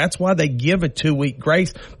business? That's why they give a 2 week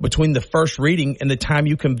grace between the first reading and the time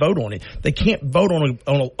you can vote on it. They can't vote on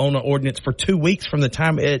an ordinance for 2 weeks from the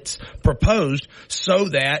time it's proposed so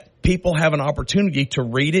that people have an opportunity to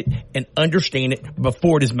read it and understand it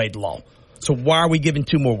before it is made law. So why are we giving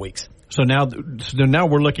 2 more weeks? So now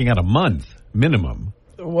we're looking at a month minimum.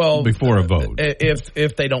 Well, before a vote,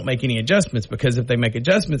 if they don't make any adjustments, because if they make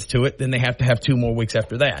adjustments to it, then they have to have 2 more weeks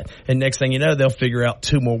after that. And next thing you know, they'll figure out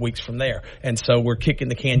 2 more weeks from there. And so we're kicking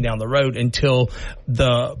the can down the road until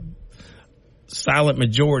the silent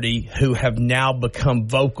majority, who have now become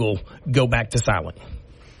vocal, go back to silent.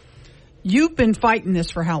 You've been fighting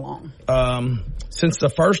this for how long? Since the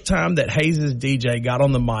first time that Hayes' DJ got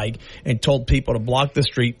on the mic and told people to block the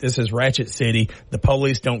street, this is Ratchet City, the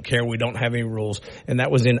police don't care, we don't have any rules. And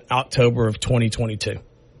that was in October of 2022.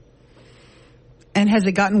 And has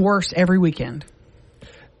it gotten worse every weekend?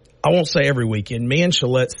 I won't say every weekend. Me and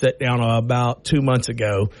Shalette sat down about 2 months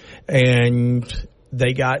ago, and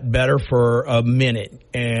they got better for a minute,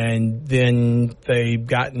 and then they've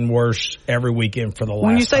gotten worse every weekend for the last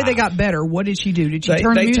When you say 5. they got better, what did she do? Did she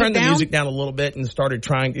turn the music down? They turned the music down a little bit and started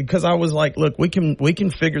trying, because I was like, look, we can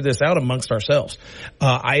figure this out amongst ourselves.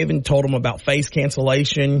 I even told them about phase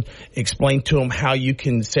cancellation, explained to them how you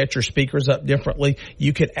can set your speakers up differently.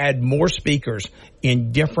 You could add more speakers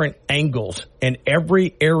in different angles, and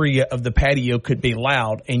every area of the patio could be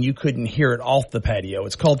loud and you couldn't hear it off the patio.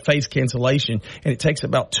 It's called phase cancellation, and it takes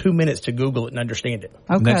about 2 minutes to Google it and understand it.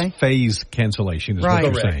 Okay. And that's phase cancellation is what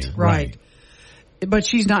you're saying. Right. But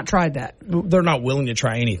she's not tried that. They're not willing to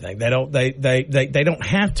try anything. They don't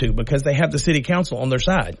have to, because they have the city council on their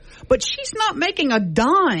side. But she's not making a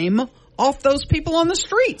dime off those people on the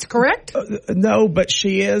streets, correct? No, but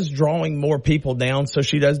she is drawing more people down. So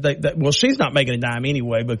she does well, she's not making a dime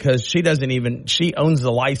anyway, because she owns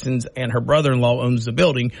the license and her brother-in-law owns the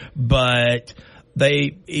building, but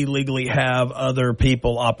they illegally have other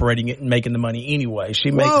people operating it and making the money anyway.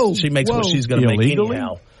 She makes what she's going to make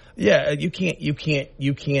anyhow. Yeah, you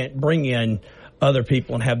can't bring in other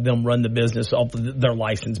people and have them run the business off their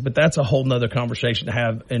license. But that's a whole nother conversation to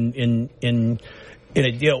have in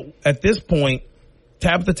a deal. At this point,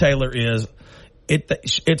 Tabitha Taylor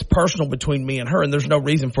it's personal between me and her, and there's no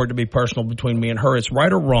reason for it to be personal between me and her. It's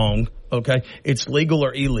right or wrong, okay? It's legal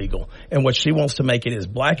or illegal. And what she wants to make it is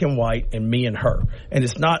black and white and me and her. And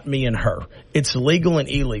it's not me and her. It's legal and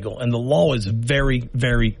illegal. And the law is very,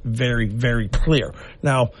 very, very, very clear.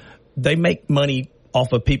 Now, they make money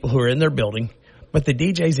off of people who are in their building, but the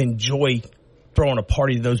DJs enjoy throwing a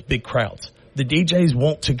party to those big crowds. The DJs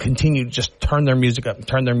want to continue to just turn their music up and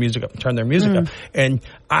turn their music up and turn their music up. And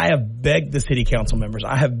I have begged the city council members.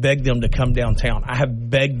 I have begged them to come downtown. I have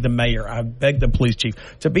begged the mayor. I have begged the police chief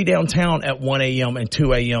to be downtown at 1 a.m. and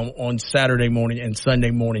 2 a.m. on Saturday morning and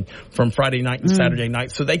Sunday morning from Friday night and Saturday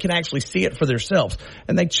night so they can actually see it for themselves.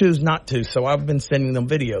 And they choose not to. So I've been sending them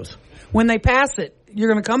videos. When they pass it, you're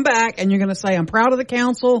going to come back and you're going to say, I'm proud of the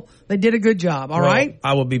council. They did a good job. All right?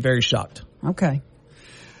 I will be very shocked. Okay.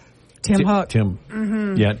 Tim Huck. Tim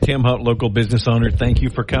Huck, local business owner. Thank you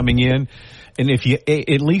for coming in. And if you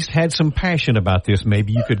at least had some passion about this,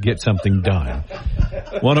 maybe you could get something done.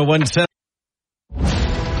 1017.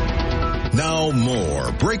 Now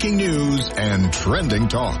more breaking news and trending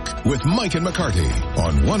talk with Mike and McCarty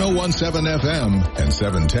on 1017 FM and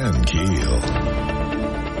 710 KEEL.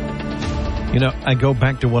 You know, I go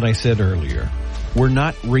back to what I said earlier. We're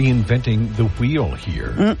not reinventing the wheel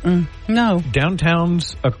here. No.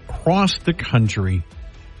 Downtowns across the country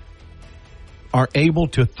are able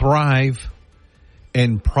to thrive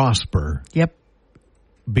and prosper. Yep.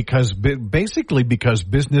 Because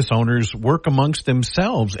business owners work amongst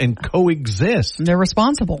themselves and coexist. They're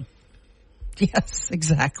responsible. Yes,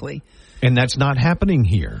 exactly. And that's not happening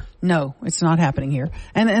here. No, it's not happening here.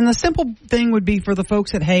 And the simple thing would be for the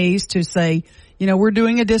folks at Hayes to say, you know, we're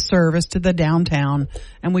doing a disservice to the downtown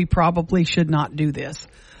and we probably should not do this.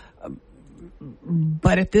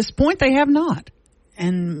 But at this point, they have not.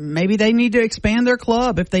 And maybe they need to expand their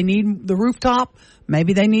club. If they need the rooftop,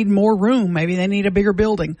 maybe they need more room. Maybe they need a bigger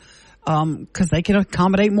building, 'cause they can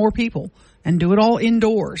accommodate more people and do it all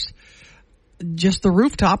indoors. Just the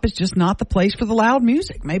rooftop is just not the place for the loud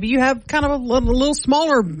music. Maybe you have kind of a little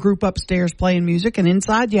smaller group upstairs playing music and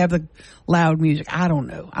inside you have the loud music. I don't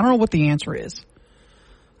know. I don't know what the answer is.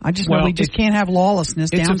 I just know we just can't have lawlessness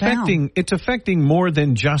downtown. It's affecting more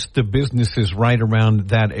than just the businesses right around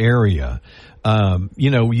that area.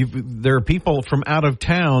 There are people from out of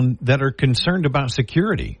town that are concerned about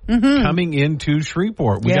security coming into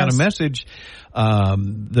Shreveport. We got a message.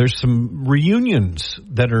 There's some reunions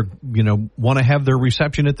that are, want to have their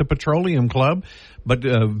reception at the Petroleum Club, but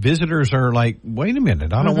visitors are like, wait a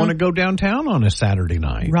minute, I don't want to go downtown on a Saturday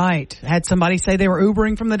night. Right. Had somebody say they were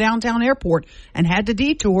Ubering from the downtown airport and had to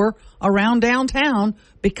detour around downtown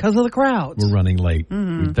because of the crowds. We're running late.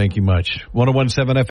 Thank you much. 1017 FM.